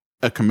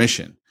 a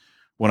commission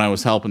when I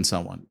was helping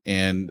someone.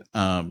 And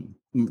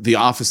the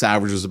office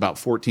average was about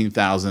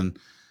 14,000.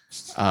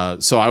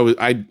 So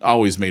I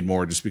always made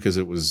more just because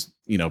it was,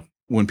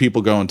 when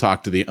people go and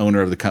talk to the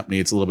owner of the company,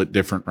 it's a little bit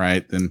different,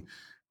 right?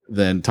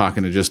 Than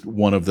talking to just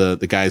one of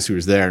the guys who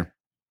was there.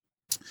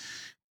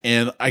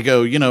 And I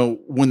go,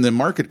 when the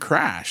market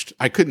crashed,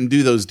 I couldn't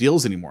do those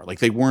deals anymore. Like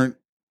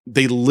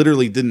they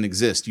literally didn't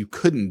exist. You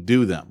couldn't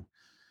do them.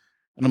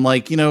 And I'm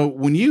like,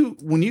 when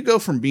you go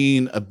from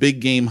being a big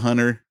game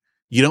hunter,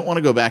 you don't want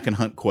to go back and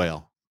hunt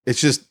quail.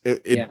 It's just,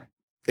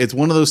 it's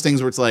one of those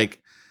things where it's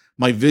like,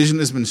 my vision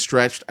has been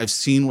stretched. I've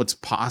seen what's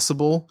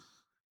possible.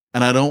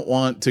 And I don't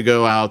want to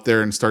go out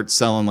there and start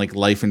selling like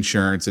life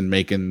insurance and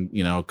making,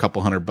 a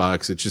couple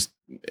 $100.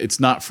 It's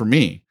not for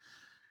me.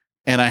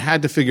 And I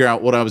had to figure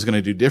out what I was going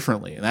to do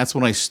differently. And that's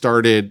when I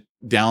started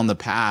down the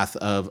path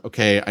of,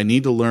 okay, I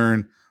need to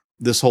learn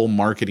this whole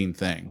marketing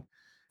thing.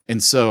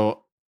 And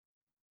so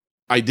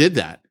I did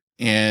that.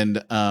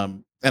 And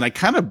I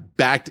kind of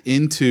backed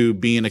into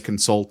being a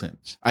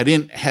consultant. I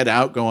didn't head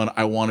out going,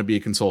 I want to be a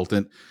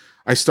consultant.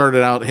 I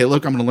started out, hey,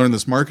 look, I'm going to learn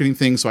this marketing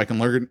thing so I can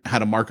learn how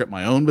to market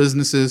my own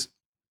businesses.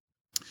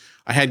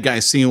 I had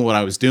guys seeing what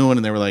I was doing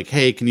and they were like,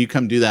 hey, can you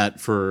come do that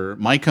for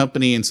my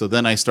company? And so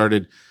then I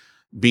started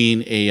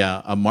being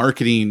a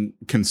marketing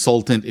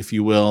consultant, if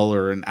you will,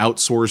 or an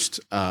outsourced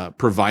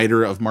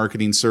provider of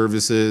marketing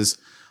services.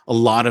 A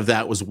lot of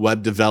that was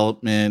web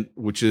development,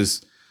 which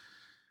is,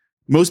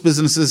 most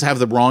businesses have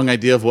the wrong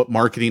idea of what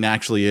marketing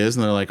actually is.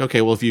 And they're like,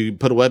 okay, well, if you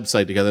put a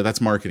website together, that's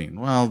marketing.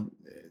 Well,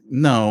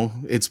 no,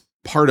 it's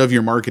part of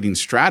your marketing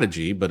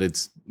strategy, but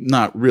it's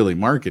not really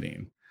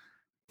marketing.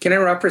 Can I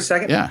interrupt for a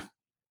second? Yeah.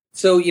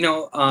 So,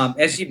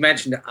 as you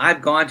mentioned,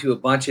 I've gone to a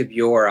bunch of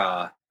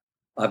your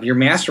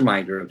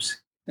mastermind groups.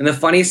 And the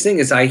funniest thing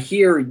is I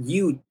hear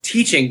you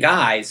teaching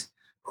guys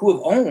who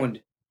have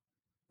owned,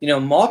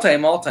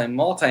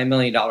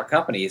 multi-million dollar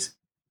companies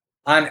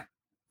on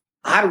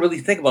how to really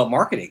think about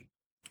marketing.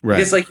 Right.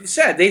 Because like you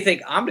said, they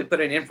think I'm going to put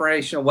an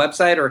informational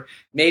website or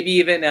maybe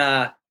even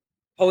have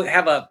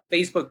a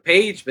Facebook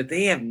page, but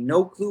they have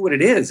no clue what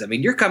it is. I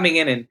mean, you're coming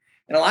in and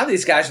a lot of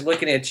these guys are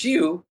looking at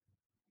you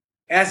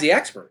as the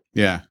expert.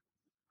 Yeah.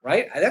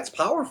 Right? That's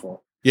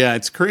powerful. Yeah,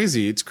 it's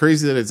crazy. It's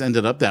crazy that it's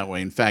ended up that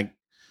way. In fact,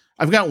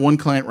 I've got one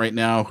client right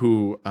now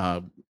who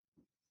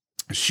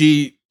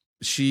she's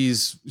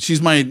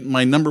my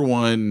number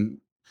one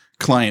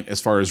client as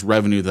far as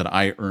revenue that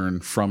I earn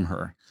from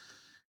her.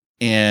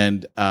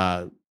 And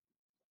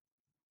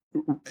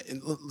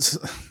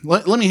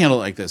let me handle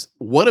it like this.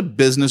 What a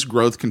business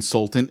growth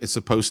consultant is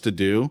supposed to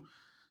do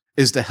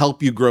is to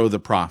help you grow the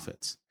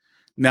profits.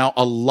 Now,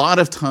 a lot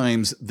of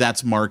times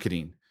that's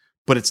marketing,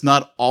 but it's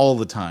not all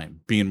the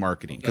time being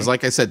marketing. Because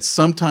like I said,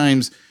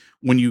 sometimes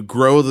when you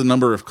grow the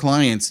number of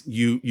clients,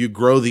 you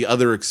grow the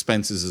other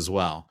expenses as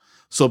well.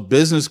 So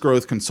business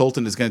growth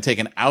consultant is going to take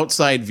an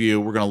outside view.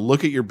 We're going to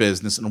look at your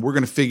business and we're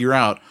going to figure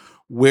out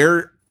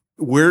where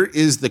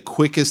is the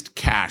quickest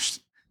cash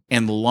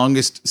and the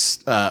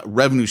longest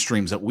revenue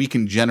streams that we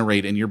can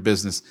generate in your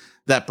business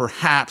that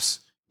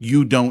perhaps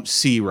you don't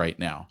see right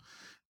now.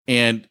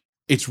 And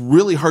it's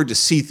really hard to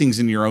see things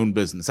in your own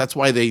business. That's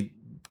why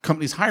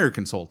companies hire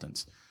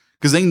consultants,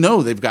 because they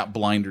know they've got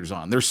blinders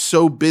on. They're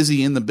so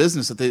busy in the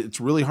business that it's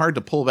really hard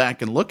to pull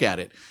back and look at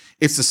it.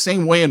 It's the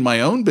same way in my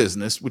own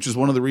business, which is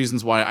one of the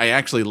reasons why I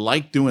actually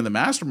like doing the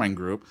mastermind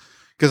group,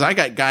 because I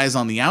got guys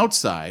on the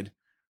outside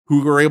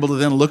who are able to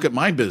then look at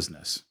my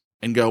business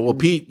and go, well,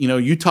 Pete,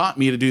 you taught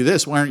me to do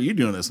this. Why aren't you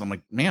doing this? And I'm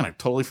like, man, I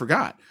totally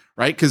forgot.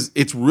 Right. Because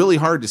it's really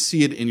hard to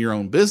see it in your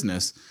own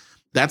business.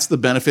 That's the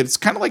benefit. It's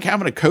kind of like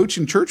having a coach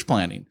in church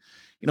planning.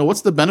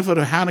 What's the benefit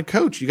of having a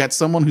coach? You got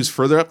someone who's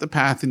further up the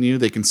path than you.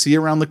 They can see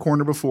around the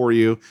corner before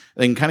you.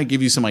 They can kind of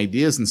give you some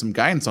ideas and some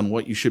guidance on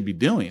what you should be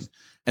doing.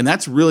 And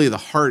that's really the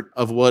heart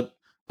of what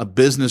a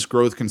business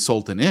growth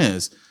consultant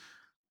is.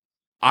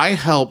 I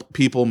help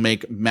people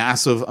make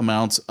massive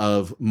amounts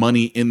of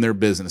money in their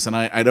business. And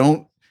I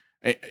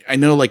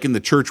know like in the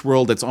church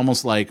world, it's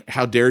almost like,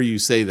 how dare you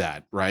say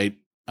that, right?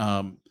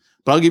 But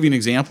I'll give you an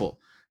example.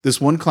 This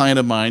one client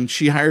of mine,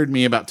 she hired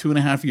me about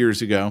 2.5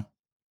 years ago.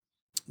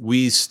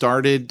 We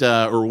started,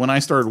 or when I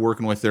started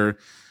working with her,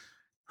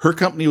 her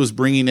company was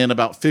bringing in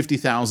about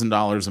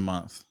 $50,000 a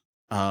month.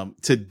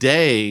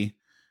 Today,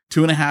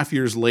 2.5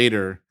 years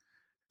later,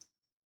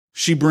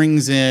 she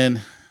brings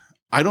in,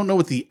 I don't know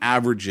what the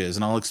average is,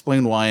 and I'll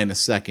explain why in a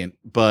second,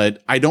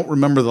 but I don't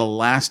remember the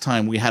last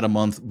time we had a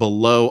month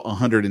below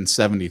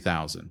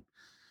 170,000.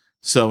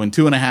 So in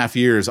 2.5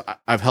 years,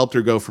 I've helped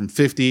her go from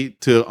 50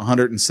 to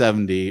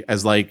 170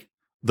 as like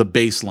the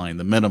baseline,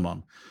 the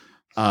minimum.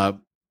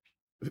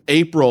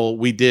 April,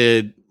 we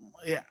did,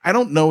 I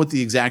don't know what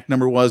the exact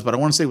number was, but I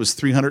want to say it was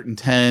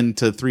 310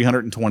 to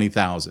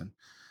 320,000.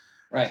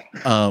 Right.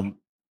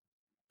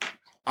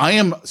 I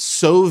am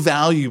so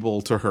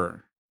valuable to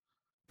her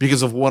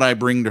because of what I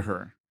bring to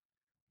her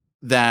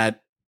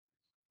that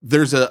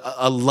there's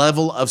a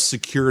level of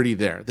security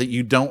there that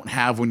you don't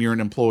have when you're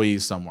an employee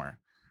somewhere,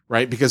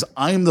 right? Because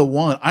I'm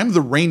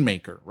the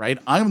rainmaker, right?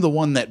 I'm the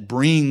one that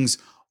brings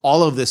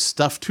all of this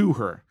stuff to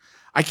her.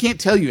 I can't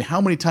tell you how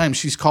many times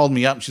she's called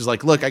me up and she's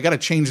like, look, I got to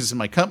change this in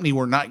my company.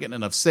 We're not getting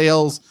enough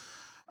sales.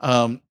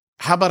 How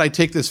about I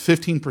take this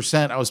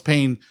 15% I was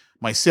paying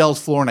my sales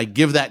floor and I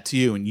give that to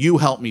you and you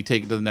help me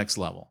take it to the next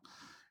level.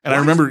 And I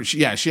remember,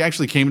 she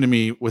actually came to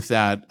me with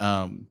that,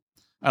 I don't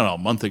know, a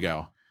month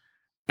ago.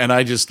 And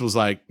I just was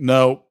like,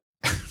 no,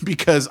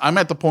 because I'm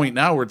at the point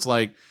now where it's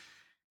like,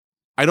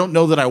 I don't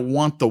know that I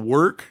want the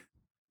work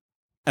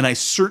and I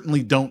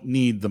certainly don't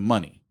need the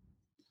money.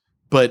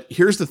 But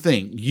here's the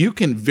thing. You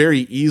can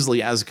very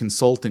easily, as a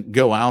consultant,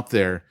 go out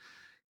there.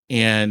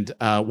 And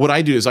what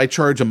I do is I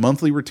charge a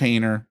monthly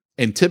retainer.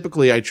 And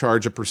typically I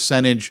charge a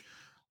percentage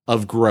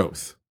of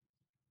growth,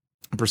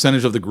 a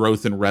percentage of the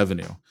growth in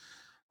revenue.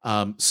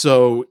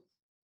 So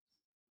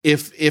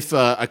if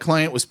a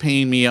client was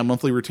paying me a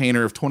monthly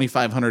retainer of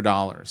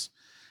 $2,500,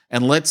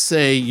 and let's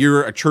say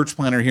you're a church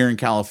planner here in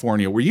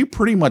California, where you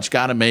pretty much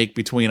got to make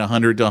between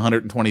 100 to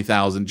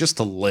 120,000 just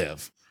to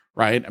live.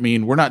 Right? I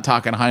mean, we're not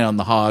talking high on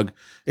the hog.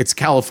 It's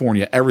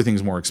California.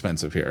 Everything's more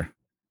expensive here.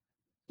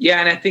 Yeah,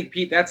 and I think,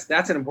 Pete, that's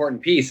an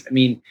important piece. I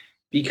mean,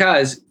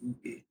 because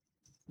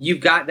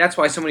that's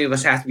why so many of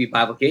us have to be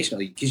bivocational,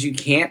 because you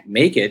can't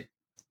make it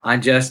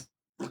on just,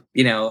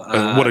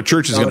 what a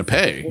church is going to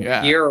pay.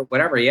 Yeah. Year or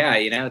whatever. Yeah.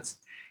 It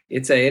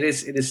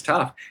is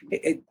tough.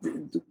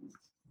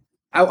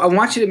 I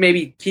want you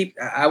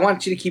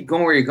to keep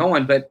going where you're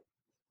going, but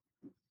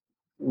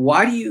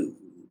why do you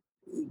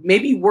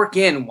maybe work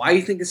in why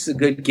you think this is a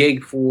good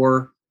gig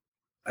for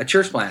a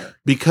church planner?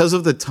 Because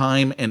of the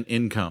time and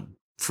income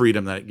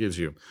freedom that it gives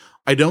you.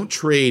 I don't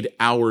trade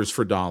hours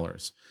for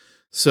dollars.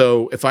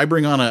 So if I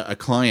bring on a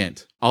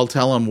client, I'll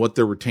tell them what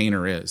their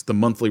retainer is, the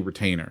monthly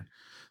retainer.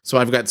 So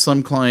I've got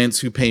some clients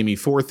who pay me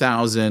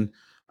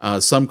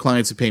 $4,000, some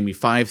clients who pay me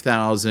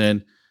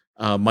 $5,000.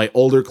 My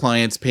older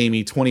clients pay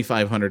me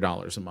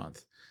 $2,500 a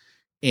month.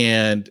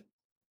 And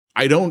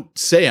I don't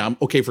say I'm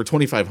okay for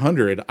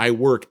 $2,500. I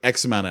work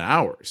X amount of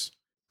hours.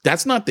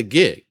 That's not the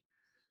gig.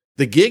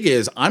 The gig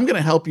is I'm going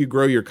to help you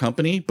grow your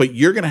company, but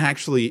you're going to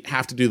actually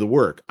have to do the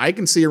work. I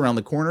can see around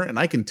the corner and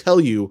I can tell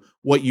you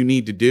what you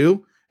need to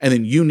do, and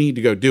then you need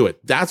to go do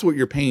it. That's what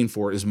you're paying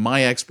for, is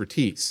my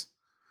expertise.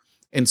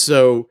 And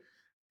so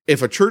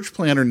if a church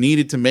planner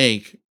needed to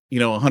make,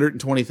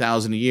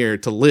 $120,000 a year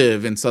to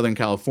live in Southern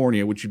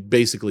California, which you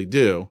basically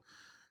do,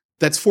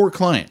 that's 4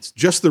 clients,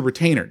 just the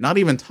retainer, not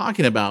even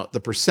talking about the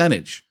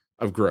percentage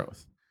of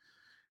growth.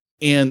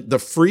 And the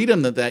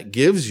freedom that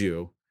gives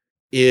you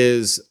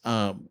is,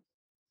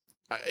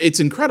 it's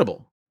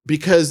incredible,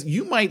 because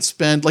you might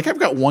spend, like I've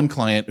got one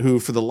client who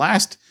for the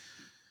last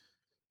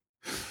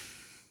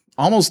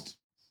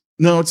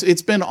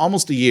it's been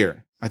almost a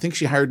year. I think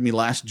she hired me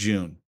last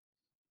June.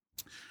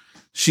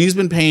 She's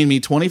been paying me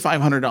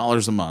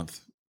 $2,500 a month.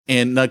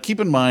 And keep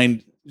in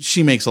mind,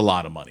 she makes a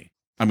lot of money.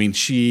 I mean,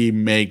 she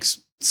makes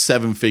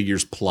 7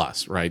 figures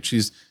plus, right?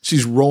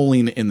 She's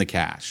rolling in the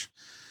cash.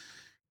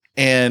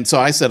 And so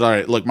I said, all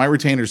right, look, my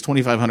retainer is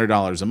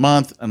 $2,500 a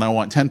month, and I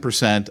want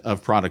 10%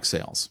 of product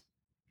sales.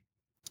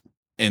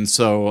 And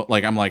so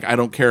I'm like, I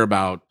don't care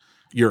about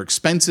your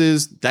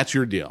expenses. That's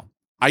your deal.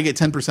 I get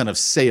 10% of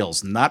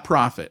sales, not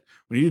profit.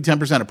 When you do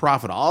 10% of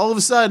profit, all of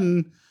a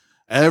sudden,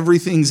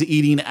 everything's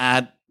eating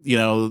at,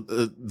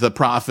 the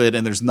profit,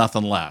 and there's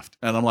nothing left.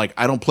 And I'm like,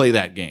 I don't play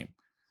that game.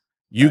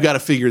 You got to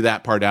figure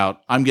that part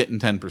out. I'm getting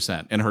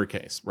 10% in her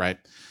case, right?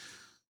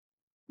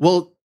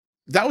 Well,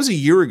 that was a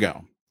year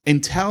ago.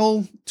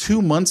 Until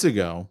 2 months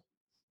ago,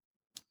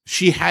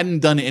 she hadn't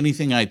done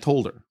anything I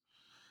told her.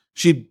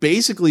 She'd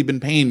basically been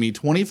paying me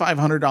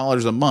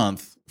 $2,500 a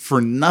month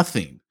for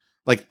nothing.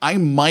 Like, I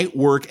might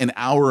work an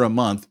hour a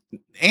month,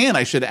 and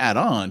I should add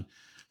on,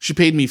 she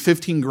paid me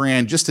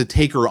 $15,000 just to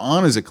take her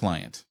on as a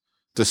client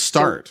to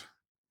start. So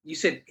you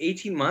said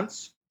 18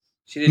 months?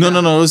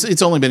 No.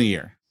 It's only been a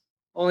year.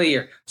 Only a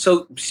year.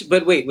 So,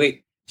 but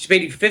wait. She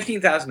paid you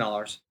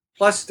 $15,000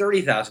 plus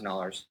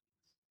 $30,000.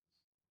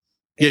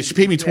 Yeah, she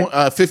paid me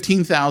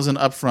 $15,000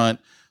 up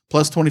front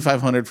plus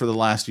 $2,500 for the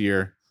last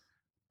year,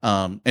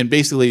 and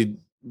basically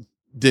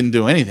didn't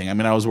do anything. I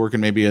mean, I was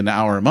working maybe an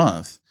hour a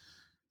month.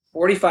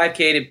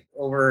 $45K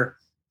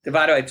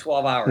divided by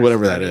 12 hours.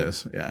 Whatever that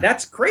is. Yeah,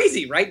 that's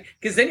crazy, right?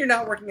 Because then you're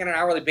not working on an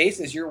hourly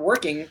basis. You're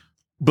working.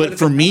 But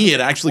for me, it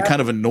actually kind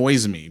of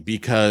annoys me,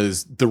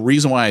 because the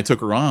reason why I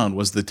took her on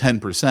was the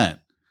 10%.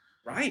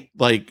 Right.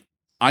 Like,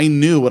 I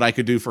knew what I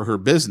could do for her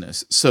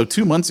business. So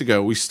 2 months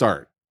ago, we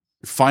start.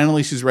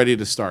 Finally, she's ready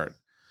to start.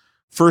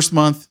 First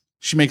month,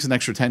 she makes an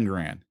extra 10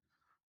 grand.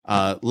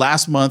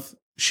 Last month,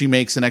 she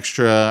makes an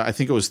extra, I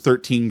think it was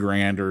 13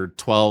 grand or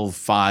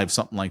 12.5,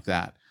 something like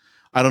that.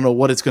 I don't know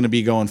what it's going to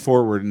be going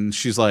forward. And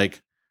she's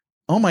like,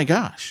 oh my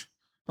gosh.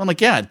 I'm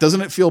like, yeah,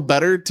 doesn't it feel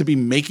better to be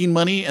making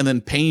money and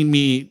then paying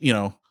me,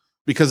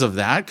 because of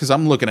that? Because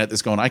I'm looking at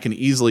this going, I can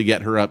easily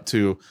get her up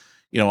to,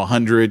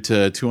 100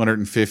 to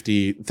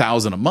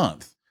 250,000 a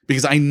month,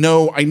 because I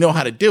know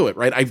how to do it,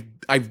 right?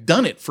 I've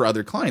done it for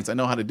other clients. I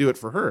know how to do it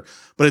for her.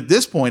 But at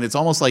this point, it's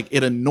almost like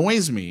it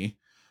annoys me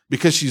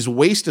because she's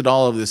wasted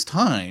all of this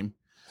time.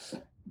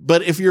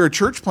 But if you're a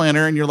church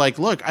planner and you're like,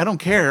 look, I don't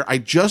care. I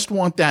just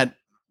want that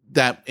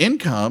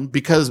income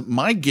because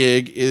my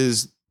gig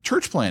is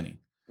church planning.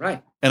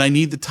 Right. And I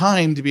need the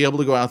time to be able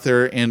to go out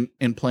there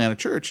and plan a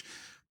church.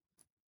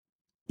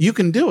 You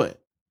can do it.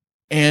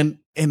 And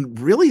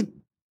really,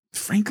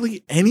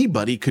 frankly,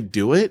 anybody could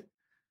do it.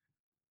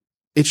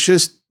 It's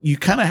just, you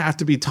kind of have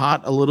to be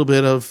taught a little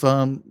bit of,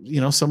 some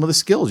of the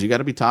skills. You got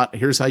to be taught,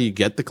 here's how you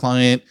get the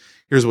client.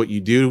 Here's what you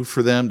do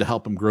for them to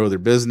help them grow their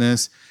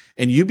business.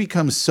 And you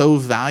become so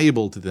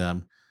valuable to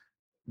them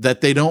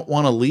that they don't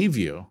want to leave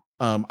you.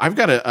 I've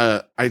got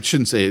I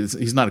shouldn't say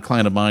he's not a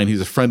client of mine.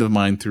 He's a friend of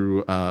mine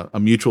through a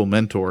mutual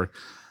mentor.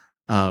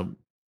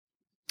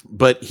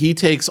 But he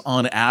takes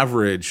on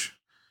average,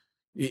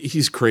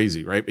 he's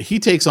crazy, right? He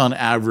takes on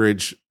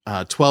average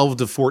 12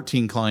 to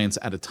 14 clients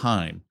at a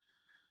time.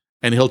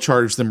 And he'll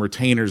charge them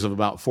retainers of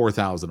about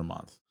 $4,000 a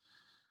month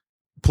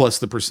plus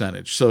the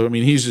percentage. So, I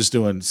mean, he's just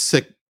doing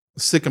sick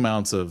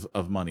amounts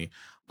of money.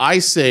 I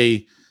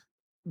say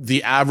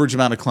the average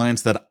amount of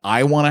clients that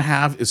I want to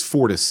have is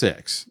 4 to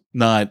 6,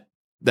 not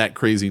that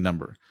crazy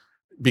number,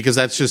 because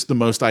that's just the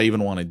most I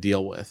even want to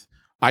deal with.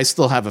 I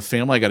still have a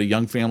family. I got a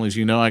young family, as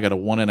you know. I got a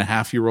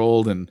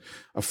 1.5-year-old and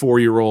a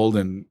 4-year-old,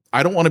 and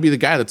I don't want to be the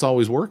guy that's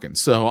always working.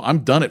 So I'm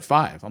done at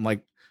 5. I'm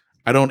like,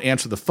 I don't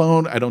answer the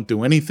phone. I don't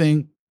do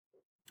anything.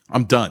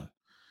 I'm done.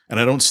 And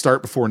I don't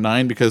start before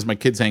 9 because my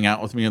kids hang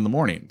out with me in the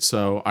morning.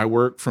 So I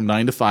work from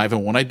 9 to 5.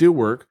 And when I do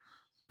work,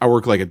 I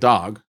work like a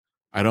dog.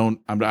 I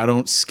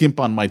don't skimp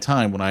on my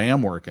time when I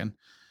am working,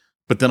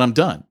 but then I'm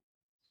done.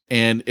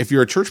 And if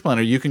you're a church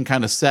planner, you can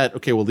kind of set,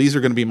 okay, well, these are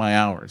going to be my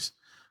hours.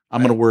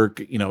 I'm going to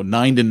work,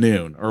 9 to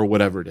noon or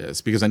whatever it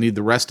is, because I need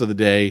the rest of the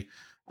day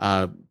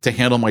to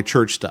handle my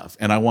church stuff.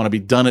 And I want to be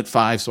done at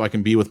 5 so I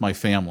can be with my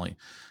family.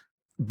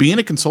 Being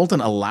a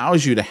consultant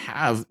allows you to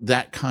have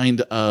that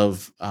kind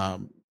of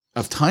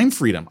time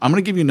freedom. I'm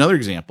going to give you another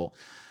example.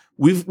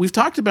 We've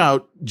talked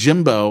about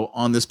Jimbo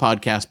on this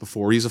podcast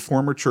before. He's a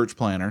former church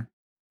planner.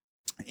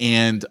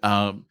 And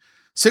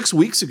 6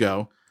 weeks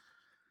ago,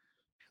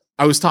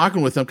 I was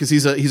talking with him because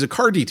he's a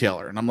car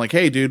detailer, and I'm like,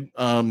 "Hey, dude,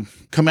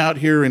 come out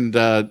here and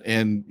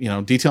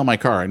detail my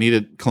car. I need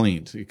it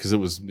cleaned because it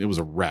was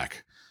a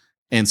wreck."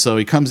 And so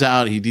he comes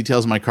out, he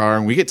details my car,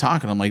 and we get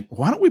talking. I'm like,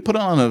 "Why don't we put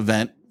on an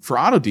event for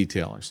auto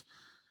detailers?"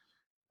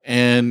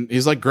 And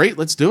he's like, "Great,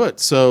 let's do it."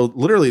 So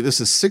literally, this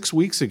is 6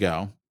 weeks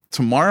ago.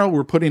 Tomorrow,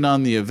 we're putting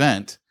on the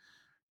event.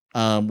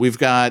 We've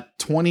got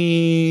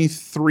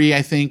 23,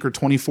 I think, or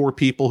 24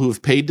 people who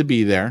have paid to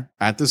be there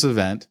at this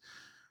event.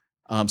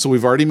 So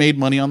we've already made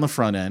money on the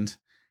front end,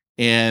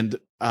 and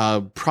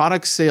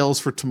product sales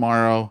for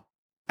tomorrow,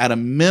 at a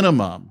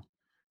minimum,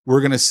 we're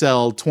going to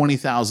sell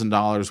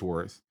 $20,000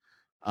 worth.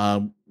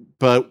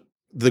 But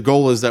the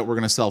goal is that we're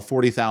going to sell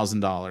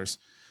 $40,000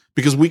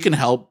 because we can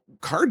help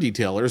car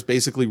detailers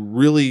basically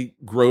really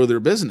grow their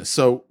business.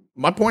 So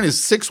my point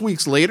is, 6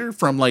 weeks later,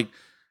 from like,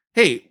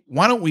 hey,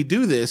 why don't we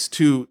do this,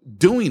 to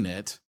doing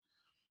it,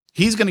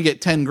 he's going to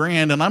get 10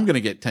 grand and I'm going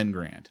to get 10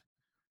 grand.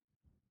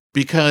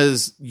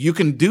 Because you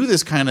can do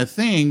this kind of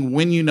thing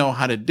when you know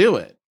how to do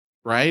it,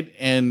 right?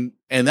 And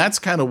that's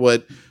kind of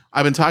what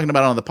I've been talking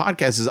about on the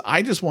podcast, is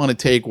I just want to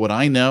take what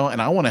I know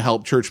and I want to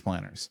help church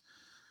planners.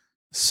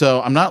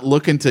 So I'm not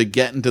looking to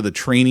get into the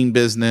training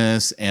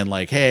business and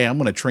like, hey, I'm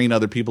going to train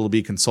other people to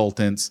be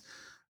consultants.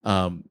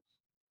 I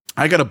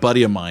got a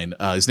buddy of mine.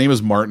 His name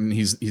is Martin.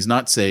 He's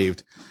not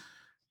saved.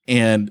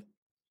 And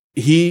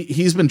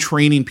he's been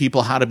training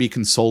people how to be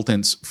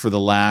consultants for the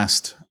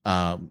last,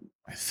 I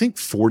think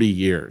 40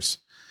 years.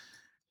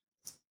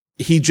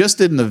 He just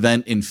did an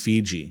event in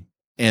Fiji,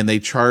 and they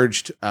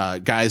charged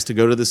guys to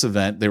go to this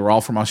event. They were all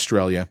from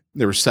Australia.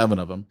 There were 7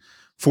 of them,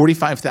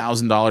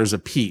 $45,000 a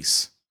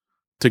piece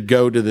to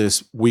go to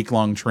this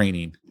week-long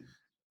training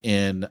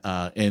in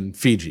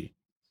Fiji.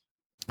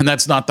 And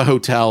that's not the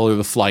hotel or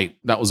the flight.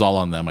 That was all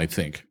on them, I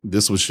think.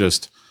 This was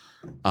just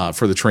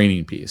for the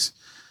training piece.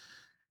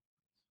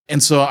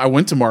 And so I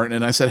went to Martin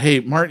and I said, "Hey,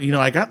 Martin,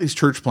 I got these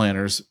church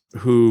planners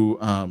who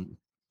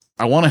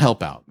I want to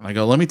help out." And I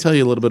go, "Let me tell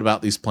you a little bit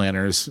about these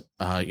planners.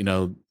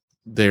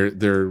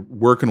 They're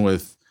working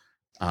with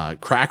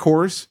crack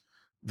whores.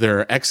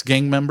 They're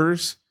ex-gang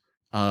members.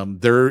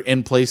 They're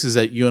in places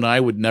that you and I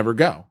would never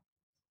go.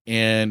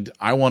 And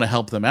I want to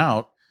help them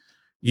out.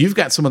 You've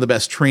got some of the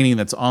best training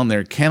that's on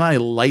there. Can I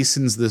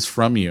license this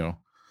from you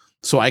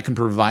so I can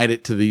provide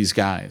it to these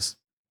guys?"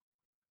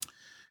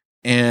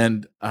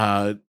 And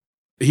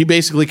he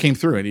basically came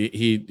through and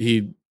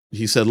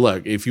he said,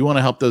 look, if you want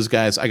to help those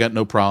guys, I got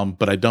no problem,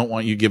 but I don't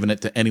want you giving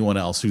it to anyone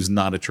else who's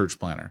not a church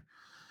planner.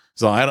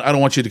 So I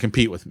don't want you to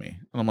compete with me.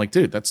 And I'm like,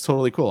 dude, that's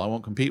totally cool. I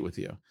won't compete with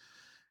you.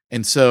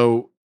 And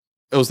so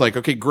it was like,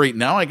 okay, great.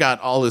 Now I got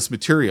all this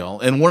material.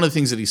 And one of the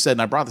things that he said,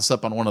 and I brought this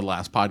up on one of the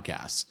last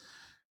podcasts,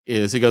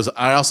 is he goes,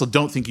 I also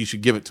don't think you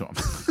should give it to him.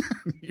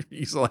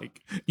 He's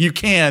like, you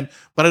can,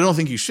 but I don't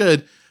think you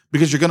should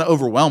because you're going to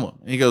overwhelm him.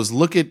 And he goes,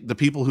 look at the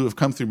people who have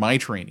come through my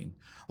training.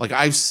 Like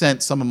I've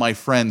sent some of my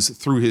friends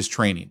through his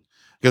training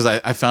because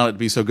I found it to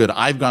be so good.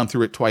 I've gone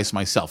through it twice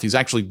myself. He's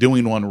actually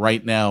doing one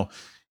right now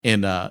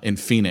in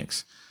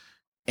Phoenix.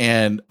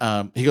 And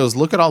he goes,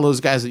 look at all those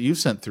guys that you've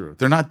sent through.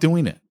 They're not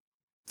doing it.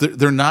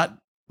 They're not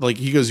like,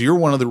 he goes, you're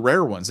one of the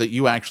rare ones that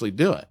you actually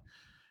do it.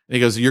 And he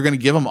goes, you're going to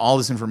give them all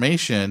this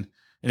information.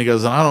 And he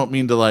goes, and I don't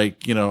mean to I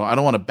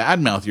don't want to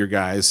badmouth your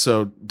guys.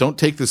 So don't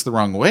take this the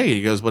wrong way.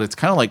 He goes, but it's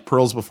kind of like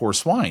pearls before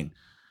swine.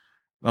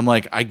 And I'm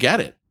like, I get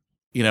it.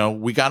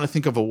 We got to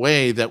think of a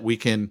way that we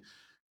can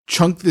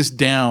chunk this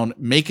down,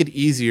 make it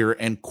easier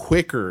and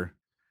quicker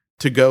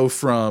to go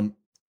from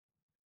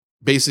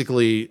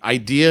basically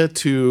idea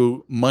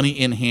to money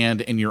in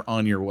hand and you're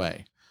on your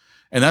way.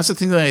 And that's the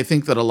thing that I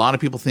think that a lot of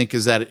people think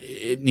is that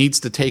it needs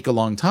to take a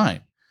long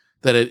time,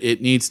 that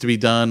it needs to be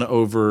done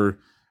over,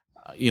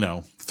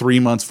 3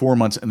 months, 4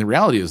 months. And the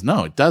reality is,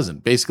 no, it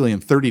doesn't. Basically in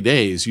 30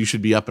 days, you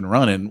should be up and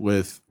running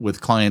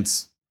with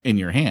clients in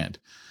your hand.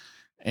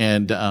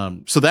 And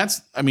so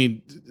that's,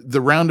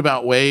 the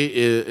roundabout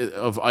way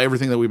of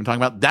everything that we've been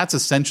talking about, that's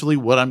essentially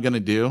what I'm going to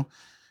do.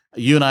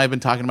 You and I have been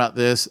talking about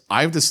this.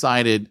 I've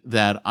decided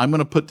that I'm going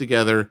to put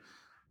together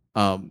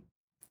a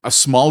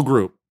small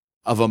group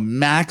of a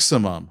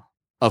maximum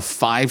of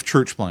 5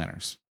 church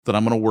planners that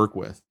I'm going to work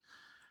with.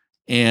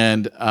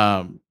 And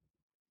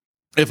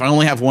if I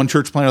only have one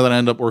church planner that I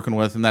end up working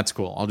with, and that's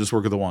cool, I'll just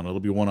work with the one. It'll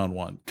be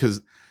one-on-one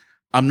because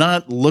I'm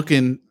not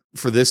looking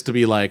for this to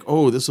be like,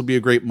 oh, this will be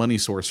a great money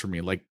source for me.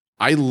 Like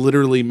I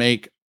literally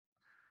make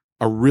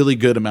a really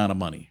good amount of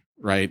money,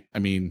 right?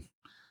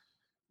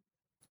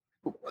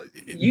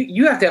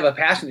 You have to have a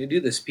passion to do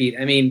this, Pete.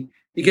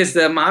 Because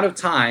the amount of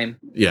time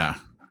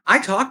I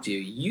talk to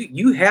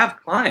you have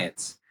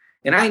clients,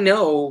 and I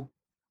know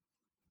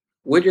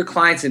what your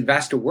clients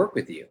invest to work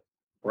with you,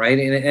 right?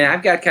 And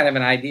I've got kind of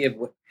an idea of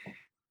what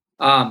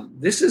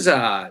this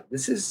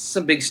is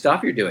some big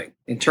stuff you're doing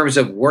in terms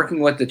of working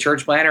with the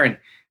church planner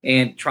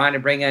and trying to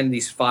bring in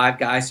these 5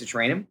 guys to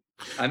train him.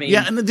 And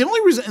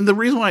the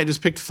reason why I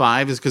just picked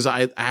 5 is because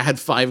I had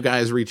 5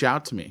 guys reach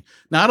out to me.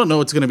 Now I don't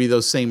know it's going to be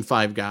those same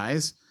 5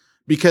 guys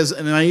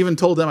and I even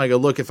told them, I go,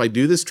 look, if I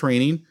do this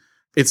training,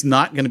 it's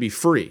not going to be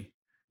free.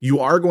 You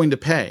are going to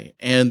pay.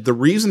 And the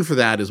reason for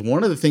that is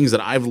one of the things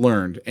that I've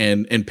learned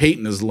and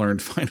Peyton has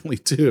learned finally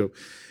too,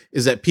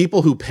 is that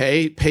people who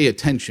pay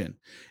attention.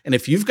 And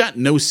if you've got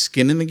no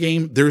skin in the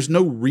game, there's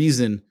no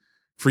reason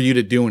for you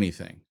to do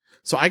anything.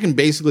 So I can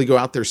basically go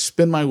out there,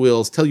 spin my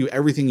wheels, tell you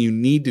everything you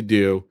need to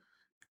do,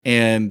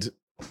 and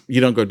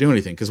you don't go do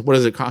anything. Because what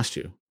does it cost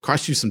you?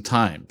 Cost you some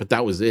time, but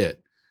that was it.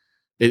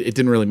 It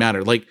didn't really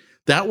matter. Like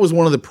that was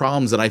one of the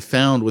problems that I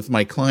found with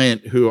my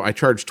client who I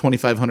charged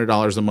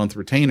 $2,500 a month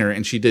retainer,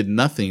 and she did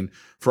nothing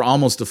for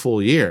almost a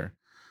full year.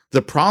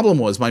 The problem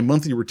was my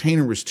monthly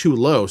retainer was too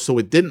low, so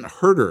it didn't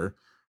hurt her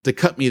to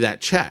cut me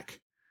that check.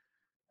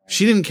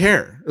 She didn't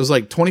care. It was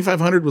like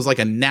 $2,500 was like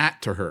a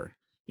gnat to her,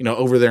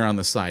 over there on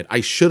the side.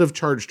 I should have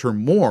charged her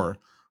more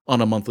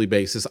on a monthly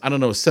basis. I don't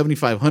know,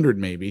 $7,500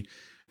 maybe.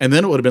 And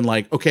then it would have been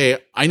like, okay,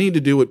 I need to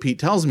do what Pete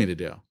tells me to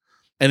do.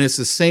 And it's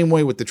the same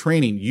way with the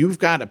training. You've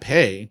got to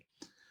pay.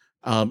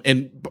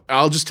 And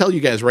I'll just tell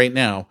you guys right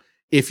now,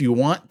 if you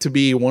want to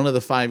be one of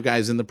the 5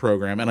 guys in the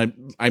program,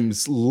 and I'm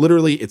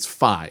literally, it's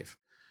 5.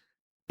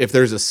 If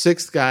there's a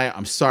 6th guy,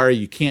 I'm sorry,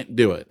 you can't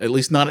do it. At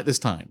least not at this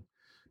time,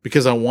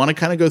 because I want to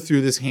kind of go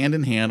through this hand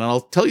in hand. And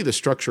I'll tell you the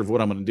structure of what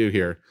I'm going to do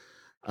here.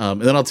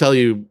 And then I'll tell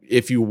you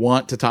if you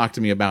want to talk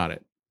to me about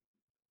it,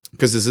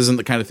 because this isn't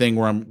the kind of thing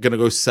where I'm going to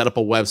go set up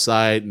a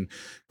website and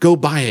go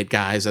buy it,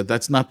 guys.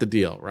 That's not the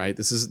deal, right?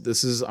 This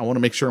is, I want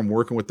to make sure I'm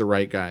working with the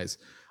right guys.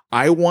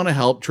 I want to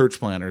help church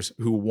planners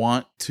who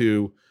want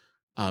to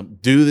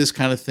do this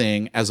kind of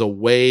thing as a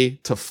way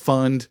to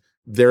fund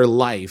their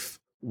life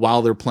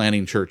while they're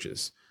planning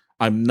churches.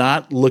 I'm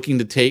not looking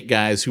to take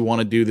guys who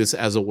want to do this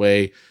as a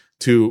way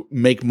to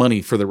make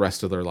money for the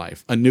rest of their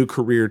life, a new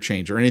career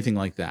change or anything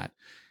like that.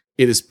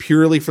 It is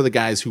purely for the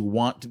guys who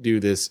want to do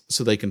this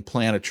so they can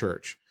plan a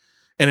church.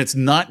 And it's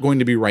not going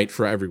to be right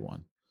for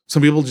everyone.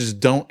 Some people just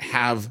don't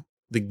have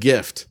the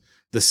gift,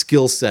 the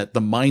skill set, the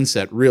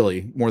mindset,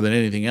 really, more than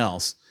anything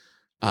else,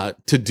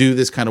 to do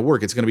this kind of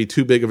work. It's going to be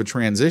too big of a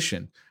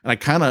transition. And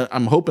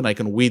I'm hoping I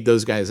can weed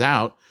those guys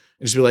out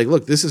and just be like,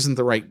 look, this isn't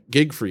the right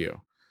gig for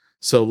you.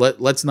 So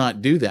let's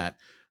not do that.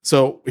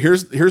 So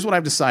here's what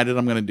I've decided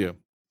I'm going to do.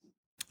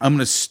 I'm going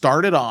to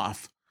start it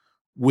off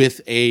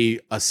with a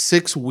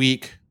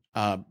 6-week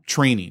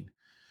training.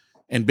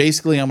 And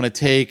basically I'm going to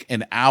take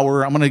an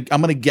hour. I'm going to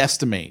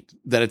guesstimate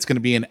that it's going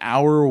to be an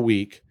hour a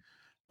week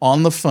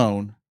on the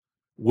phone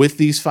with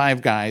these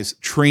 5 guys,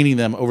 training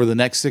them over the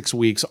next 6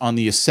 weeks on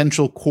the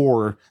essential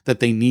core that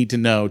they need to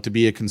know to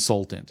be a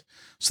consultant,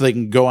 so they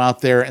can go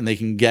out there and they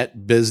can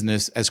get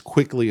business as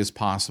quickly as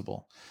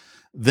possible.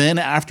 Then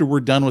after we're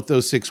done with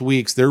those 6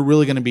 weeks, they're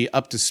really going to be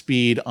up to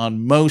speed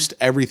on most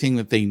everything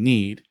that they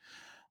need.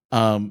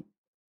 And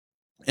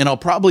I'll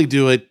probably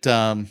do it.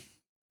 I'm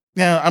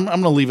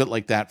going to leave it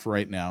like that for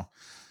right now.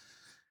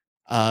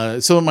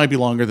 So it might be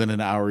longer than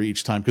an hour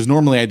each time, because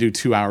normally I do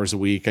 2 hours a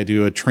week. I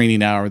do a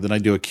training hour, then I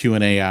do a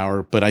Q&A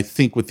hour. But I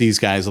think with these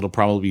guys, it'll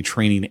probably be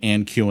training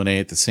and Q&A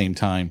at the same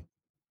time.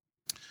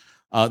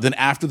 Then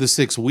after the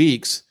 6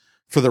 weeks,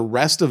 for the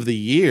rest of the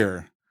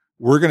year,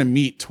 we're going to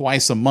meet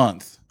twice a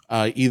month,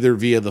 either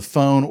via the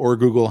phone or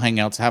Google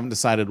Hangouts. Haven't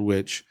decided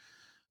which.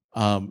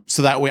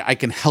 So that way I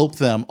can help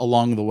them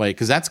along the way,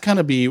 because that's kind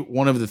of be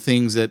one of the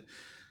things that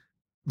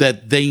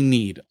they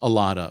need a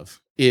lot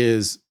of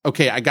is,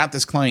 okay, I got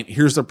this client.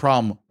 Here's the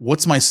problem.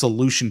 What's my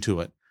solution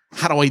to it?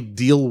 How do I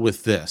deal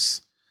with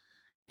this?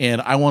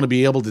 And I want to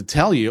be able to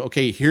tell you,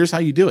 okay, here's how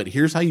you do it.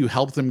 Here's how you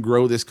help them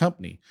grow this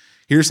company.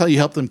 Here's how you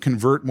help them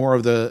convert more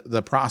of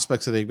the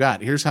prospects that they've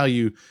got. Here's how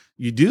you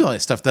do all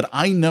that stuff that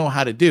I know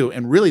how to do.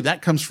 And really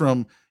that comes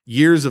from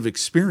years of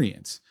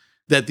experience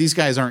that these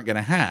guys aren't going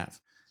to have.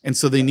 And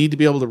so they need to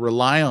be able to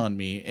rely on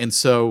me. And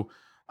so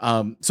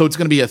it's going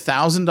to be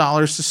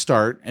 $1,000 to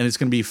start, and it's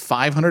going to be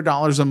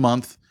 $500 a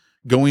month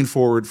going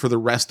forward for the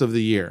rest of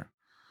the year.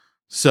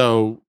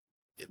 So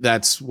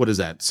that's, what is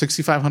that?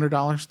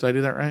 $6,500? Did I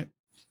do that right?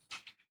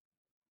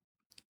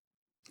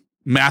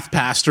 Math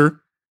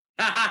pastor.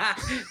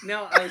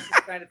 No, I was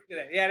just trying to figure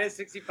that. Yeah, it is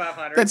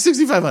 6,500. That's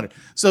 6,500.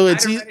 So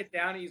it's, I had to write it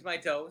down and use my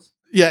toes.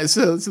 Yeah.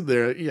 So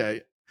there. Yeah.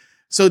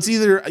 So it's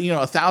either,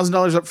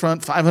 $1,000 up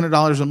front,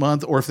 $500 a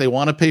month, or if they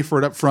want to pay for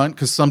it up front,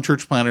 because some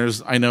church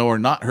planners I know are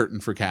not hurting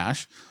for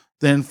cash,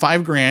 then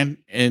 $5,000,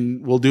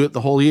 and we'll do it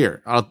the whole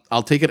year.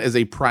 I'll take it as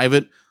a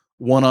private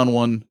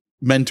one-on-one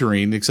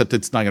mentoring, except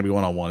it's not going to be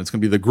one-on-one. It's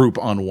going to be the group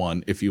on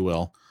one, if you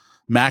will.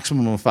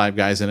 Maximum of 5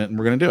 guys in it, and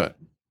we're going to do it.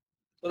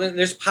 Well, then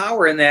there's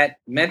power in that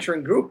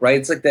mentoring group, right?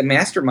 It's like the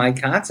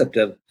mastermind concept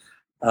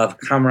of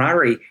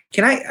camaraderie.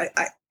 Can I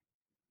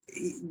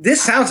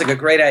this sounds like a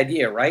great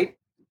idea, right?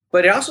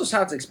 But it also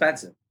sounds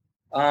expensive.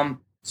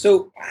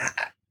 So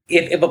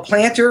if a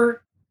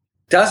planter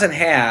doesn't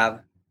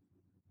have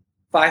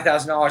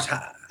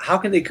 $5,000, how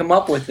can they come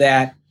up with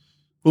that?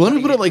 Well, let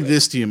me put it like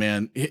this to you,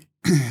 man.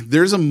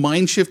 There's a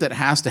mind shift that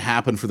has to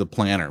happen for the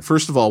planner.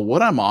 First of all,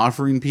 what I'm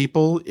offering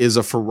people is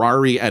a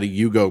Ferrari at a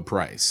Yugo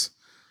price,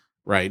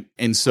 right?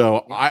 And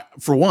so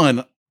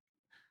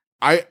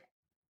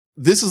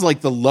this is like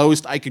the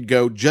lowest I could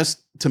go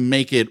just to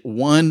make it,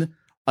 one,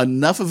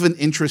 enough of an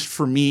interest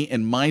for me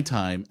and my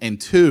time,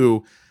 and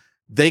 2,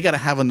 they got to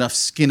have enough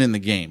skin in the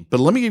game. But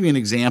let me give you an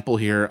example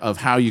here of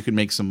how you can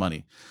make some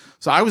money.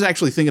 So I was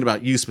actually thinking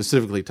about you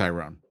specifically,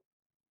 Tyrone.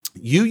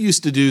 You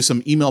used to do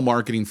some email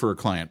marketing for a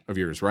client of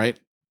yours, right?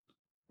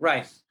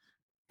 Right.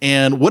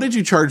 And what did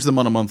you charge them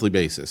on a monthly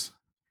basis?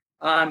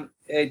 I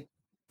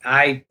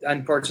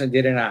unfortunately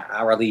did it on an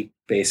hourly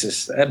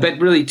basis, but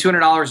really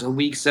 $200 a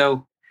week.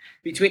 So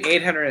between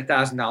 $800 and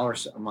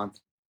 $1,000 a month.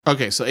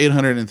 Okay, so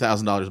 $800 and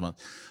 $1,000 a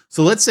month.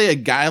 So let's say a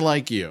guy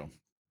like you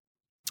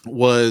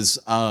was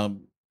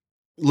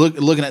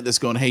looking at this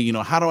going, hey,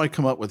 how do I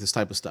come up with this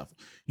type of stuff?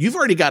 You've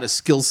already got a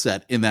skill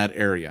set in that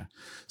area.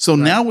 So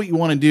now what you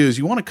want to do is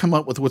you want to come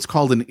up with what's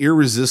called an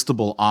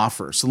irresistible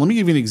offer. So let me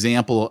give you an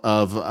example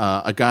of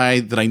a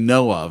guy that I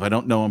know of. I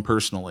don't know him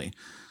personally.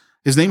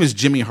 His name is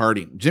Jimmy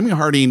Harding. Jimmy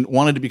Harding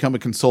wanted to become a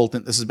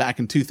consultant. This is back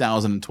in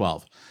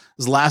 2012.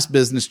 His last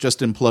business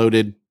just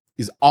imploded.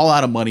 He's all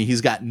out of money.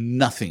 He's got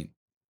nothing.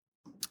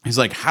 He's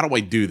like, how do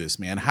I do this,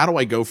 man? How do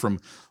I go from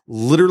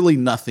literally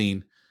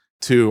nothing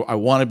to I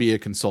want to be a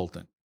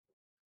consultant?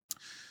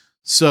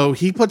 So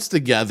he puts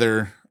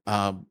together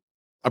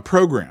a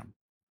program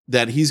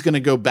that he's going to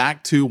go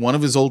back to one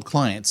of his old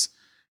clients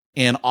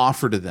and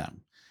offer to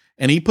them.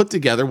 And he put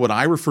together what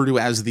I refer to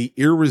as the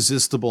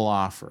irresistible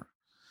offer.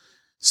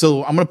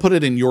 So I'm going to put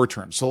it in your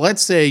terms. So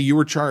let's say you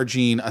were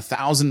charging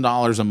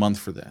 $1,000 a month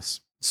for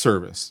this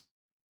service.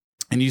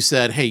 And you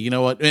said, hey, you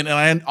know what? And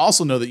I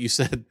also know that you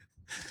said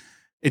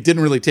it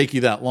didn't really take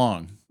you that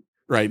long,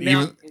 right?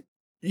 No,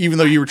 even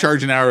though you were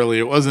charging hourly,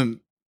 it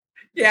wasn't.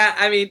 Yeah,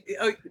 I mean,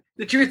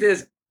 the truth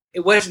is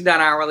it wasn't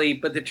done hourly,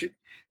 but the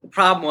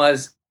problem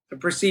was the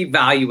perceived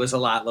value was a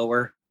lot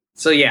lower.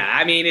 So yeah,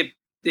 I mean,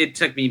 it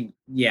took me.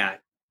 Yeah,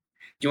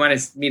 do you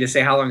want me to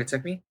say how long it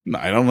took me? No,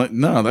 I don't.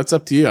 No, that's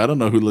up to you. I don't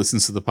know who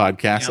listens to the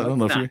podcast. I don't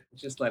know if you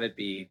just let it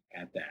be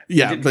at that.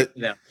 Yeah, but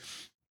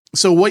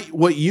so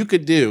what you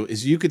could do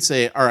is you could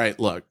say, all right,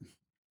 look.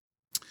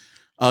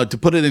 To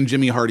put it in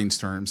Jimmy Harding's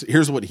terms,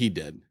 here's what he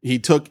did. He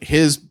took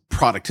his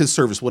product, his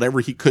service, whatever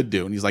he could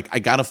do, and he's like, I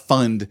got to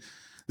fund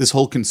this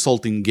whole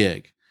consulting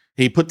gig.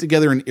 He put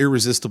together an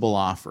irresistible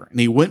offer, and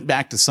he went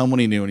back to someone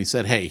he knew, and he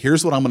said, hey,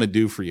 here's what I'm going to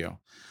do for you.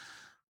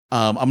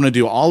 I'm going to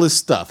do all this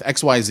stuff,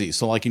 X, Y, Z.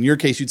 So like in your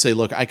case, you'd say,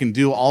 look, I can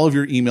do all of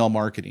your email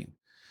marketing.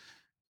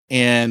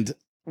 And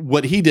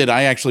what he did,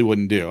 I actually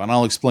wouldn't do. And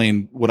I'll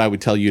explain what I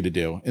would tell you to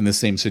do in the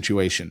same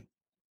situation.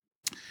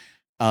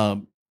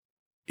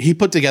 He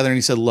put together and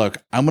he said, look,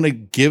 I'm going to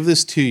give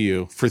this to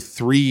you for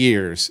 3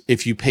 years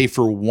if you pay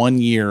for 1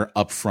 year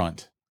up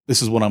front.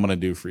 This is what I'm going to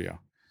do for you.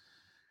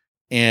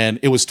 And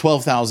it was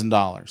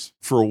 $12,000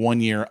 for a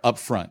 1 year up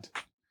front.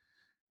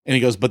 And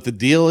he goes, but the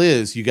deal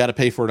is you got to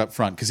pay for it up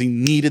front, because he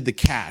needed the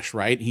cash,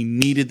 right? He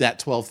needed that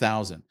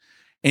 $12,000.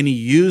 And he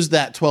used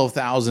that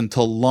 $12,000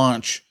 to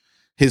launch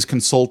his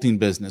consulting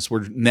business,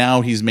 where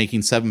now he's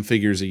making 7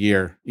 figures a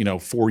year,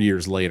 4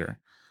 years later.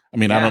 I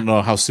mean, yeah. I don't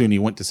know how soon he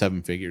went to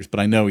 7 figures, but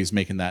I know he's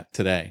making that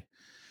today.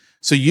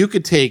 So you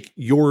could take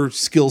your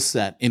skill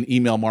set in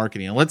email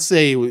marketing, and let's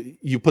say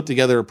you put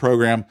together a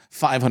program,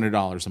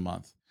 $500 a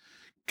month,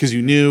 because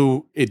you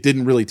knew it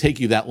didn't really take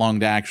you that long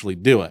to actually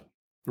do it,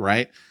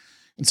 right?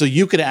 And so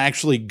you could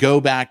actually go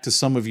back to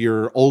some of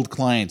your old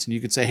clients and you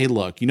could say, hey,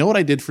 look, you know what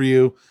I did for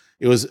you?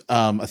 It was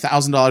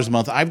 $1,000 a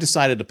month. I've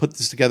decided to put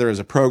this together as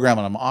a program,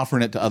 and I'm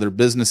offering it to other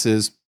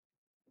businesses,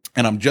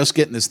 and I'm just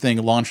getting this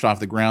thing launched off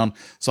the ground.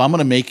 So I'm going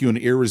to make you an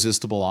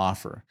irresistible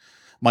offer.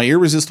 My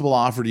irresistible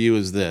offer to you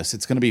is this.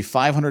 It's going to be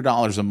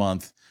 $500 a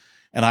month,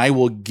 and I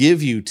will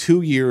give you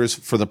 2 years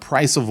for the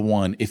price of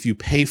one if you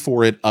pay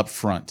for it up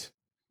front.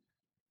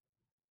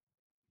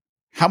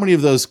 How many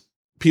of those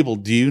people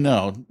do you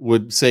know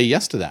would say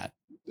yes to that?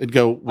 It'd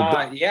go,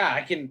 yeah,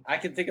 I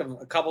can think of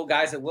a couple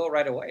guys that will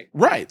right away.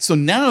 Right. So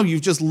now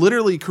you've just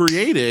literally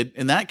created,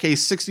 in that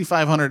case,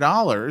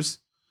 $6,500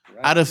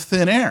 out of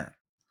thin air.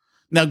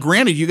 Now,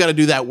 granted, you got to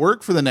do that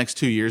work for the next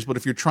 2 years, but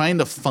if you're trying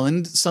to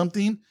fund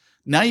something,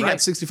 now you got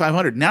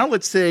 $6,500. Now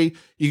let's say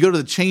you go to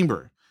the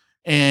chamber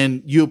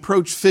and you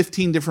approach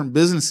 15 different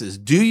businesses.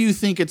 Do you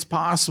think it's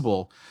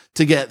possible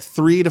to get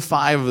 3 to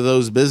 5 of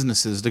those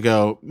businesses to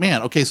go,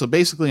 man, okay, so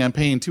basically I'm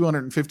paying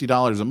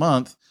 $250 a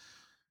month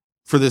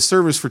for this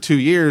service for 2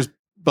 years,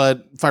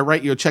 but if I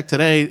write you a check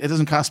today, it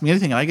doesn't cost me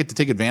anything and I get to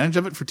take advantage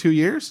of it for 2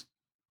 years?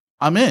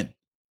 I'm in.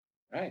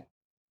 Right.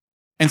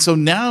 And so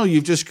now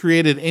you've just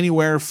created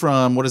anywhere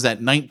from,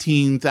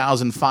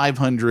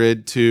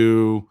 19,500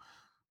 to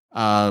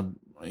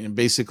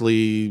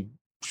basically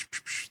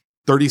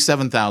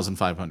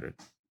 37,500.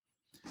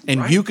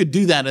 And you could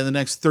do that in the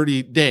next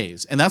 30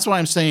 days. And that's why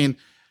I'm saying,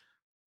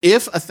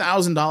 if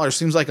 $1,000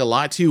 seems like a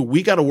lot to you,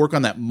 we got to work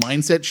on that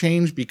mindset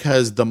change,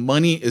 because the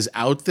money is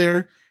out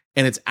there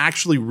and it's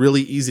actually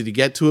really easy to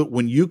get to it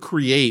when you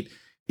create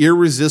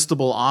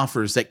irresistible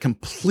offers that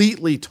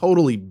completely,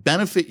 totally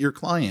benefit your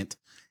client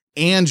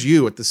and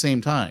you at the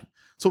same time.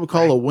 That's what we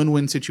call a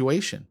win-win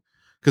situation,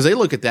 because they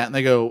look at that and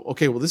they go,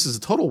 okay, well, this is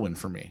a total win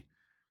for me.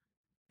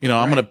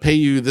 I'm going to pay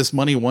you this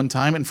money one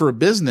time. And for a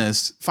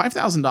business,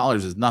 $5,000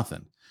 is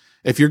nothing.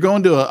 If you're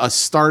going to a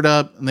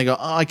startup and they go,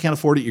 oh, I can't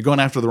afford it, you're going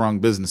after the wrong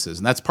businesses.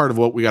 And that's part of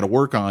what we got to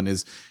work on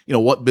is,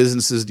 what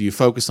businesses do you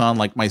focus on?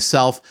 Like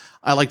myself,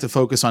 I like to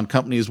focus on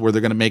companies where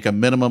they're going to make a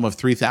minimum of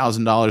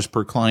 $3,000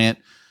 per client,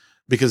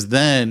 because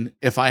then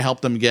if I help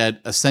them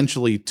get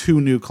essentially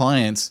 2 new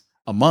clients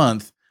a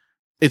month,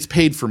 it's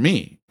paid for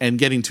me. And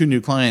getting 2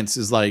 new clients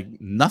is like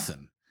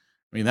nothing.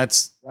 I mean,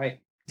 that's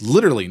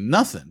literally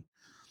nothing.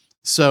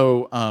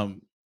 So, I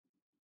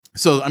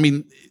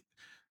mean,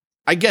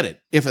 I get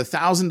it. If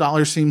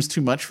 $1,000 seems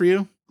too much for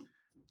you,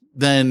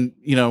 then,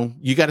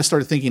 you got to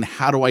start thinking,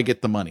 how do I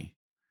get the money?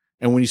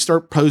 And when you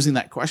start posing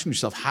that question to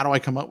yourself, how do I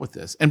come up with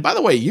this? And by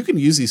the way, you can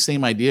use these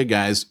same idea,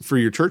 guys, for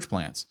your church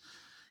plants.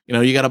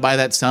 You got to buy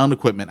that sound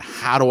equipment.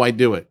 How do I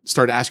do it?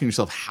 Start asking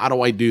yourself, how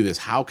do I do this?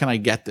 How can I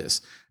get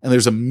this? And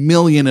there's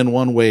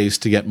 1,000,001 ways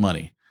to get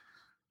money.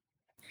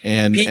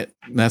 And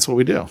that's what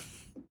we do.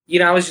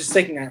 I was just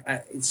thinking,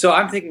 so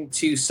I'm thinking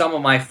to some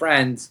of my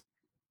friends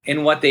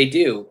and what they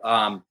do.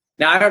 Now,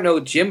 I don't know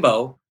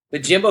Jimbo,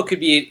 but Jimbo could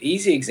be an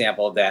easy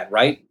example of that,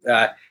 right?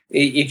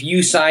 If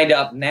you signed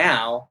up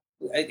now,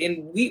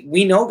 and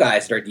we know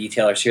guys that are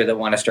detailers here that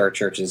want to start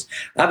churches.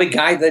 I have a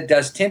guy that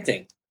does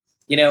tinting,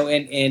 and I'm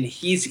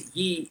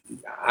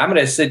going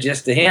to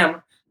suggest to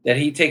him that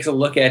he takes a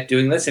look at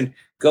doing this and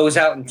goes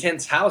out and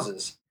tints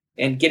houses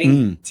and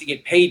getting to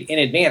get paid in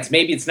advance.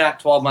 Maybe it's not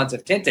 12 months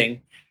of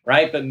tinting,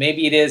 right? But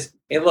maybe it is,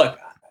 hey, look,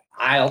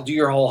 I'll do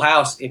your whole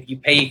house if you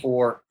pay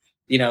for,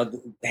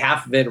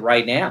 half of it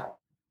right now.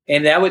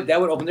 And that would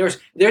open doors.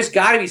 There's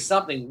got to be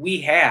something we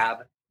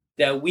have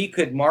that we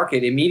could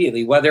market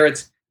immediately, whether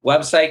it's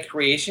website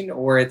creation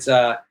or it's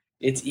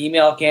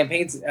email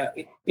campaigns,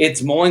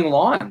 it's mowing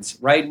lawns,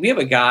 right? We have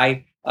a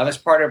guy as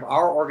part of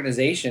our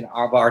organization,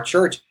 of our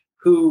church,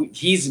 who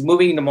he's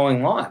moving into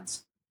mowing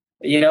lawns.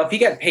 If he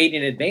got paid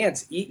in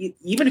advance,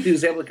 even if he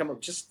was able to come up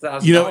with just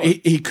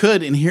 $1,000, he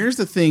could. And here's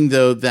the thing,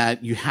 though,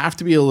 that you have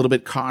to be a little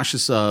bit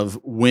cautious of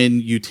when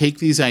you take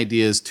these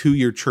ideas to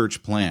your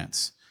church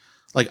plants.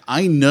 Like,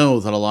 I know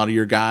that a lot of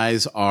your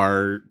guys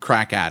are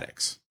crack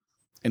addicts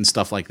and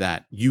stuff like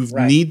that. You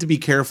need to be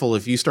careful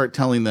if you start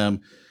telling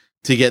them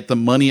to get the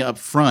money up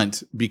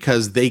front,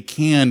 because they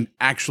can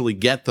actually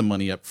get the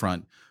money up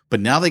front, but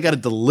now they got to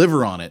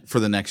deliver on it for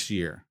the next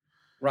year.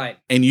 Right.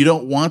 And you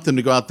don't want them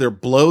to go out there,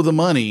 blow the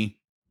money,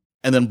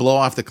 and then blow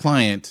off the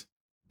client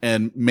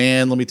And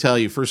man, let me tell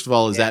you, first of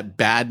all, is that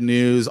bad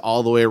news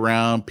all the way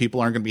around? People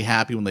aren't going to be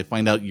happy when they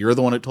find out you're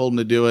the one that told them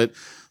to do it.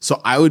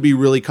 So I would be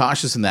really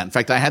cautious in that. In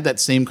fact, I had that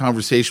same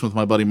conversation with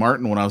my buddy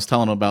Martin when I was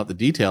telling him about the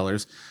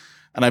detailers.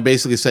 And I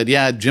basically said,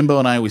 yeah, Jimbo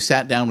and I, we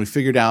sat down, we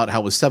figured out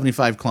how with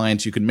 75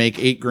 clients, you could make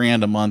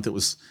 $8,000 a month. It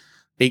was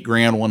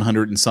 $8,000,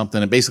 100 and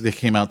something. It basically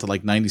came out to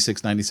like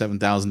 $96,000,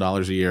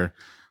 $97,000 a year.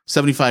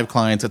 75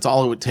 clients. That's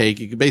all it would take.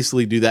 You could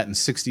basically do that in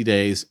 60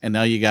 days. And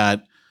now you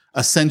got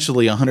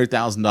essentially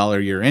 $100,000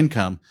 a year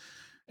income.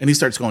 And he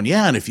starts going,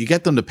 yeah. And if you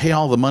get them to pay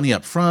all the money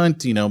up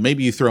front,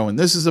 maybe you throw in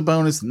this as a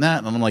bonus and that.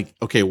 And I'm like,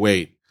 okay,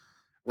 wait.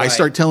 Right. I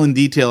start telling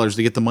detailers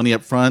to get the money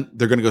up front.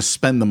 They're going to go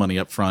spend the money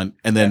up front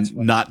and then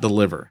not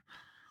deliver.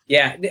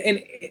 Yeah.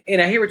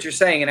 And I hear what you're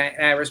saying. And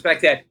I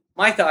respect that.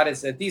 My thought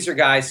is that these are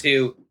guys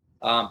who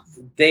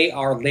they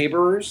are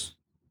laborers,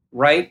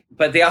 right?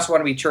 But they also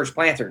want to be church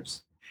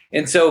planters.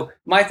 And so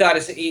my thought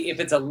is if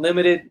it's a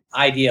limited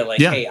idea,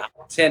 like, hey, I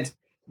sent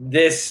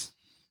this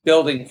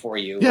building for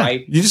you,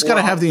 right? You just got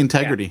to have the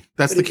integrity. Yeah.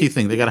 That's the key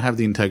thing. They got to have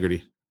the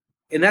integrity.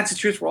 And that's the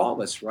truth for all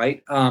of us,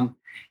 right?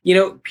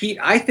 Pete,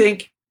 I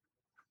think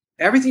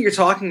everything you're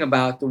talking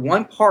about, the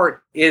one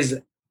part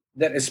is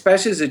that,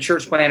 especially as a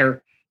church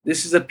planter,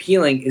 this is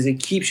appealing, is it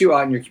keeps you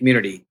out in your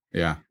community.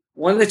 Yeah.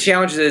 One of the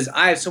challenges is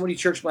I have so many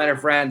church planter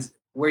friends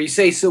where you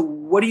say, so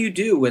what do you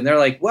do? And they're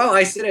like, well,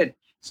 I sit at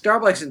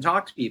Starbucks and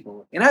talk to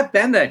people. And I've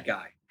been that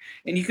guy.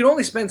 And you can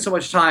only spend so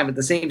much time at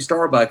the same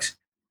Starbucks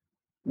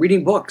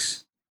reading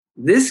books.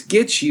 This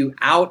gets you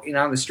out and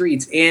on the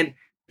streets. And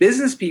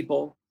business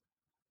people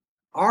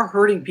are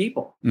hurting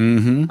people,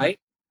 right?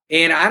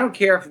 And I don't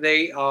care if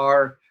they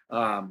are,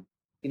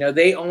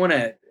 they own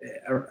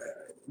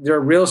they're a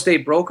real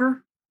estate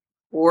broker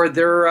or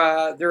they're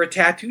a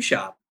tattoo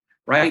shop,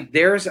 right?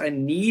 There's a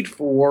need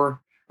for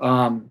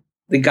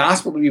the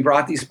gospel to be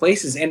brought these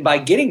places. And by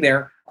getting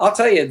there, I'll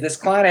tell you, this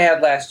client I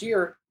had last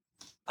year,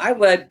 I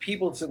led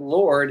people to the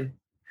Lord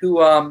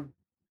who,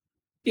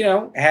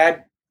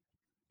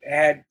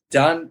 had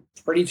done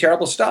pretty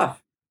terrible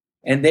stuff,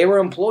 and they were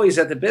employees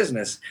at the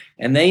business,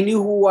 and they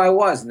knew who I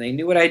was, and they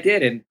knew what I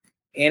did, and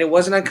it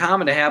wasn't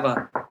uncommon to have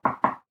a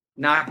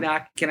knock,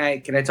 knock. Can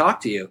I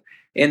talk to you?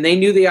 And they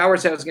knew the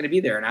hours I was going to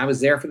be there, and I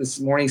was there for this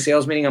morning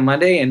sales meeting on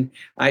Monday, and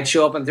I'd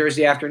show up on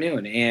Thursday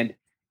afternoon. And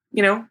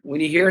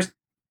when you hear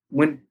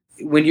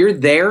when you're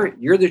there,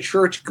 you're the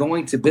church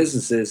going to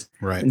businesses,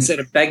 right, instead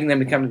of begging them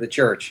to come to the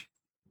church.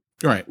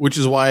 Right, which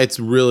is why it's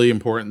really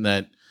important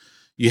that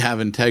you have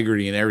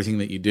integrity in everything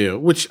that you do,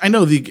 which I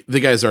know the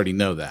guys already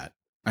know that.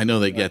 I know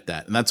they get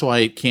that. And that's why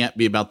it can't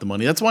be about the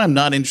money. That's why I'm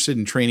not interested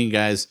in training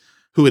guys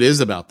who it is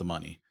about the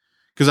money.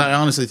 Because I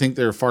honestly think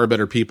there are far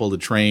better people to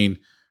train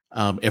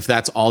if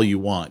that's all you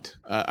want.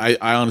 I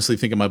honestly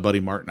think of my buddy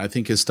Martin. I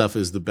think his stuff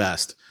is the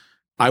best.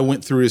 I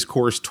went through his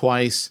course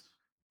twice.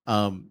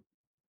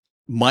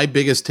 My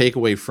biggest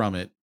takeaway from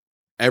it,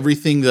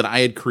 everything that I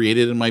had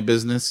created in my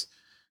business,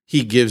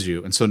 he gives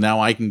you. And so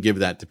now I can give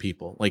that to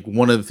people. Like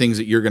one of the things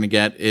that you're going to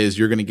get is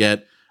you're going to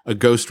get a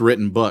ghost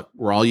written book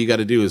where all you got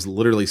to do is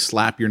literally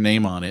slap your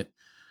name on it.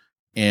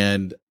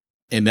 And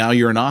now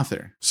you're an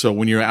author. So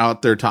when you're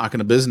out there talking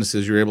to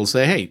businesses, you're able to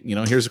say, hey,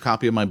 here's a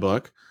copy of my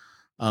book.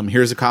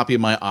 Here's a copy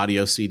of my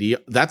audio CD.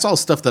 That's all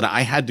stuff that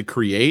I had to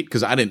create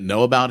because I didn't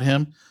know about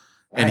him.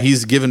 And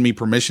he's given me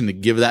permission to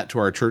give that to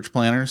our church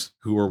planners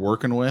who we're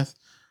working with.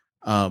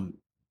 So,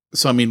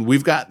 I mean,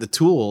 we've got the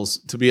tools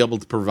to be able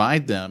to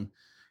provide them.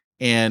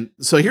 And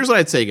so here's what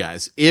I'd say,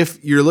 guys.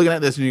 If you're looking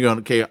at this and you're going,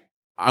 okay,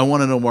 I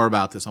want to know more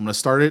about this, I'm going to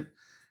start it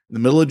in the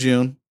middle of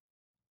June,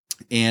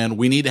 and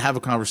we need to have a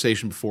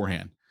conversation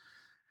beforehand.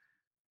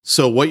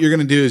 So what you're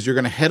going to do is you're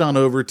going to head on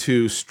over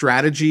to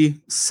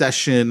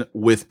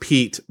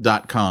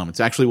strategysessionwithpete.com. It's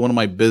actually one of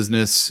my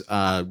business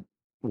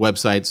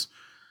websites,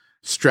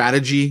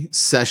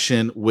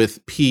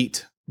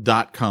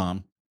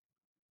 strategysessionwithpete.com,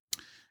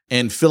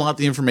 and fill out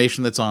the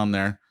information that's on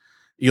there.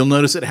 You'll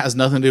notice it has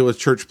nothing to do with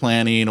church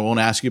planning. It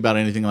won't ask you about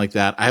anything like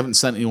that. I haven't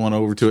sent anyone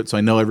over to it, so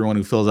I know everyone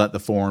who fills out the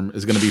form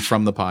is going to be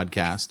from the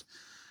podcast.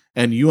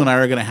 And you and I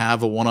are going to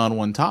have a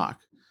one-on-one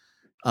talk.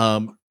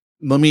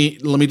 Let me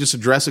just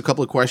address a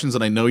couple of questions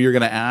that I know you're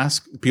going to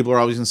ask. People are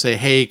always going to say,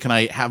 hey, can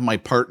I have my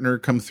partner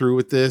come through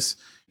with this,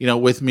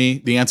 with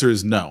me? The answer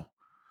is no.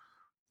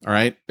 All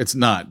right. It's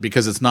not,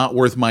 because it's not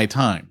worth my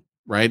time.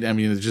 Right. I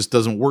mean, it just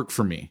doesn't work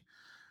for me.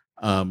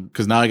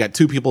 Because now I got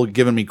two people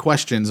giving me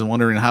questions and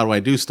wondering how do I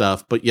do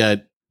stuff, but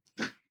yet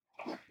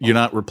you're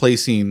not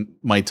replacing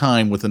my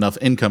time with enough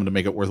income to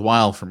make it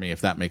worthwhile for me,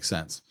 if that makes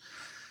sense.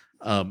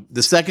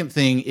 The second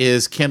thing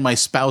is, can my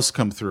spouse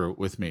come through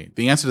with me?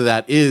 The answer to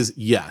that is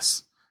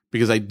yes,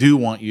 because I do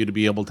want you to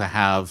be able to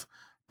have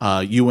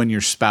you and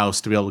your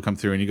spouse to be able to come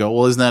through. And you go,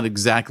 well, isn't that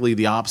exactly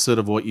the opposite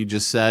of what you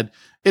just said?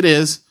 It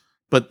is,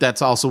 but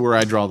that's also where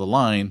I draw the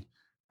line.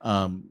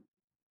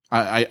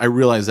 I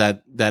realize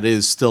that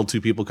is still two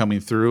people coming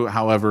through.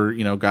 However,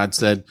 God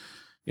said,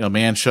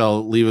 man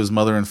shall leave his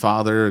mother and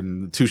father,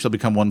 and the two shall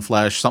become one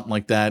flesh, something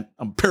like that.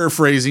 I'm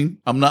paraphrasing.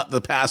 I'm not the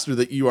pastor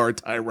that you are,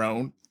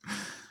 Tyrone.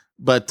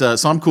 But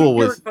so I'm cool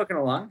We're with cooking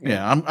along.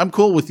 I'm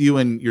cool with you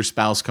and your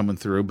spouse coming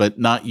through, but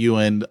not you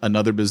and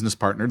another business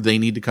partner. They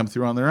need to come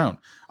through on their own.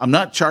 I'm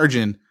not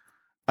charging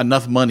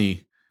enough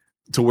money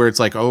to where it's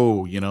like,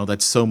 oh,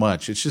 that's so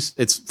much.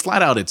 It's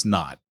flat out. It's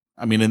not.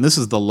 I mean, and this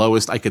is the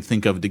lowest I could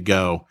think of to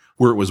go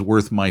where it was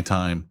worth my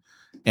time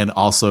and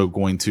also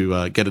going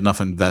to get enough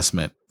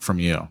investment from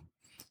you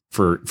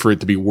for it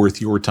to be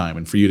worth your time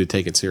and for you to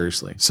take it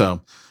seriously.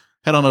 So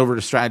head on over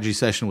to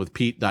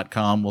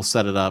strategysessionwithpete.com. We'll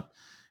set it up.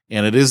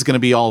 And it is going to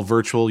be all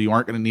virtual. You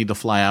aren't going to need to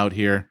fly out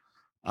here.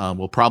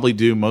 We'll probably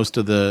do most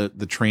of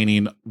the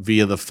training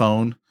via the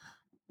phone.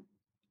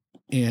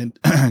 And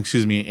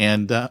excuse me,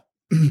 and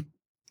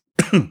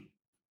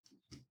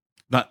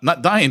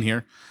not dying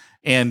here,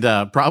 and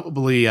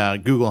probably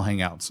Google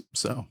Hangouts.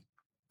 So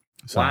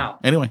wow.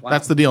 Anyway,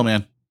 that's the deal,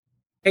 man.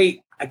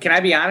 Hey, can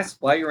I be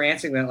honest? While you were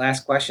answering that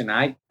last question,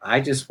 I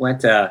just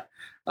went to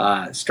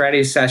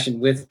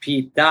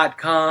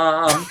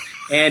strategysessionwithpete.com,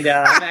 and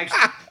I'm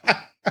actually.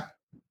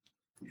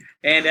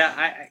 And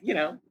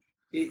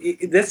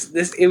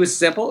it was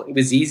simple, it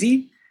was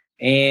easy,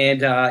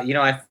 and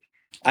I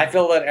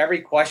filled out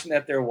every question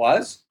that there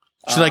was.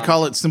 Should I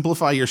call it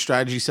Simplify Your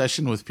Strategy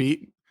Session with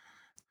Pete,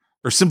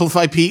 or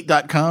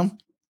simplifypete.com?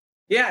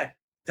 Yeah,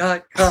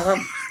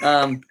 .com.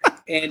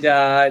 And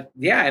I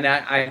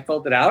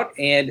filled it out,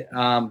 and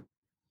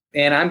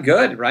I'm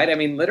good, right? I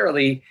mean,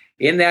 literally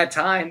in that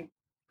time,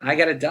 I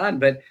got it done.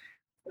 But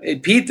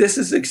Pete, this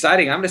is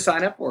exciting. I'm going to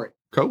sign up for it.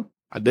 Cool,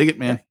 I dig it,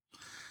 man.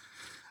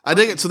 I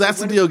dig it. So that's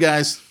the deal,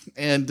 guys.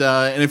 And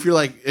if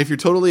you're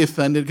totally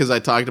offended because I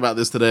talked about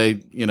this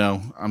today,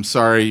 I'm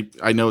sorry.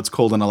 I know it's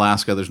cold in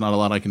Alaska. There's not a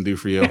lot I can do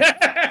for you.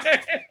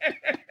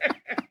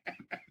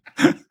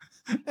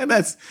 And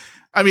it's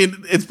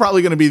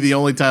probably going to be the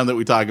only time that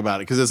we talk about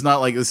it, because it's not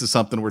like this is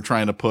something we're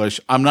trying to push.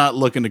 I'm not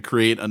looking to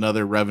create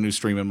another revenue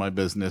stream in my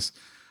business.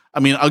 I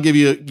mean, I'll give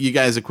you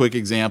guys a quick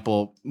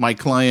example. My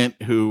client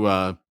who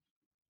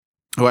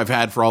I've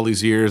had for all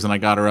these years, and I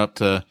got her up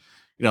to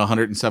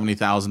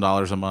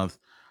 $170,000 a month.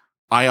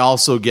 I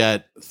also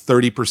get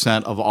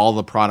 30% of all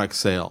the product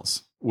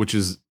sales, which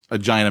is a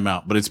giant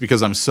amount, but it's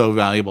because I'm so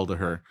valuable to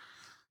her.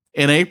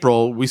 In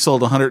April, we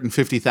sold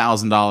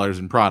 $150,000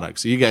 in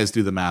products. So you guys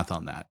do the math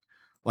on that.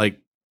 Like,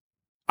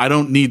 I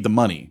don't need the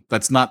money.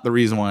 That's not the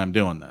reason why I'm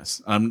doing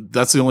this.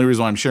 That's the only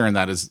reason why I'm sharing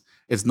that is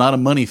it's not a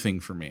money thing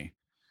for me.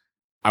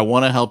 I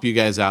want to help you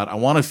guys out. I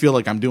want to feel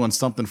like I'm doing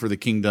something for the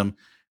kingdom.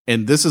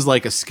 And this is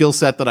like a skill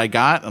set that I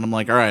got. And I'm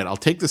like, all right, I'll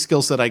take the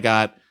skill set I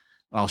got.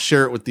 I'll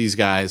share it with these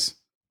guys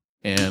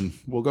and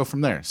we'll go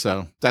from there.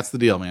 So that's the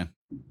deal, man.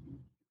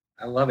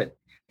 I love it.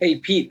 Hey,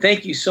 Pete,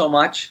 thank you so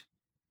much.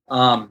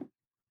 Are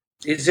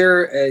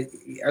there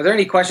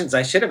any questions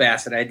I should have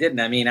asked that I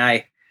didn't? I mean,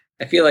 I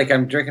feel like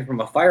I'm drinking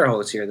from a fire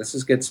hose here. This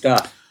is good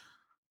stuff.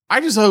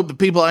 I just hope that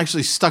people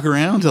actually stuck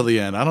around till the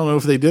end. I don't know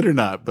if they did or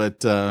not,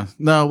 but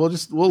no,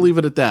 we'll leave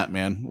it at that,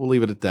 man. We'll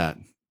leave it at that.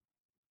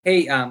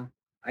 Hey,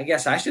 I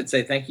guess I should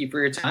say thank you for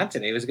your time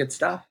today. It was good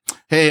stuff.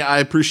 Hey, I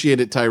appreciate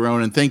it,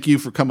 Tyrone, and thank you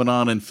for coming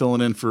on and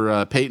filling in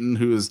for Peyton,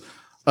 who is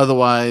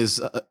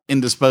otherwise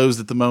indisposed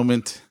at the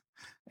moment.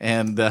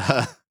 And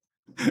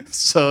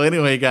so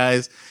anyway,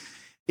 guys,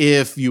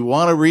 if you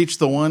want to reach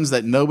the ones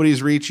that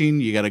nobody's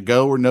reaching, you got to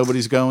go where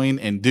nobody's going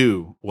and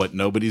do what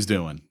nobody's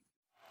doing.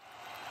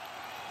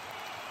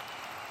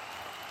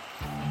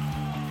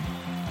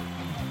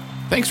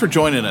 Thanks for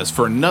joining us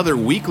for another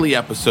weekly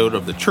episode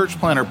of the Church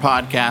Planner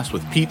Podcast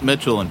with Pete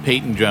Mitchell and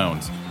Peyton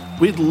Jones.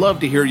 We'd love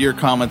to hear your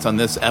comments on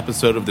this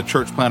episode of the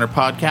Church Planner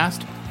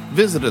Podcast.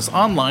 Visit us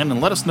online and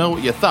let us know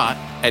what you thought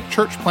at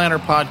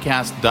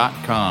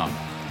churchplannerpodcast.com.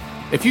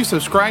 If you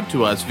subscribe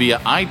to us via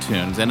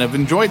iTunes and have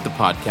enjoyed the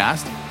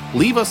podcast,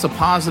 leave us a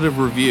positive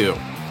review.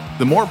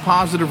 The more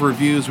positive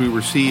reviews we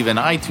receive in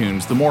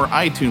iTunes, the more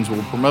iTunes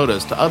will promote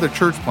us to other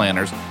church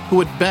planners who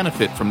would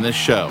benefit from this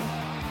show.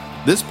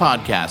 This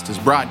podcast is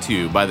brought to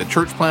you by the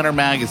Church Planner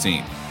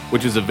Magazine,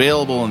 which is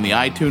available in the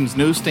iTunes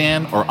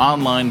newsstand or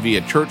online via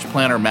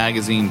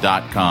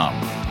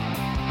churchplannermagazine.com.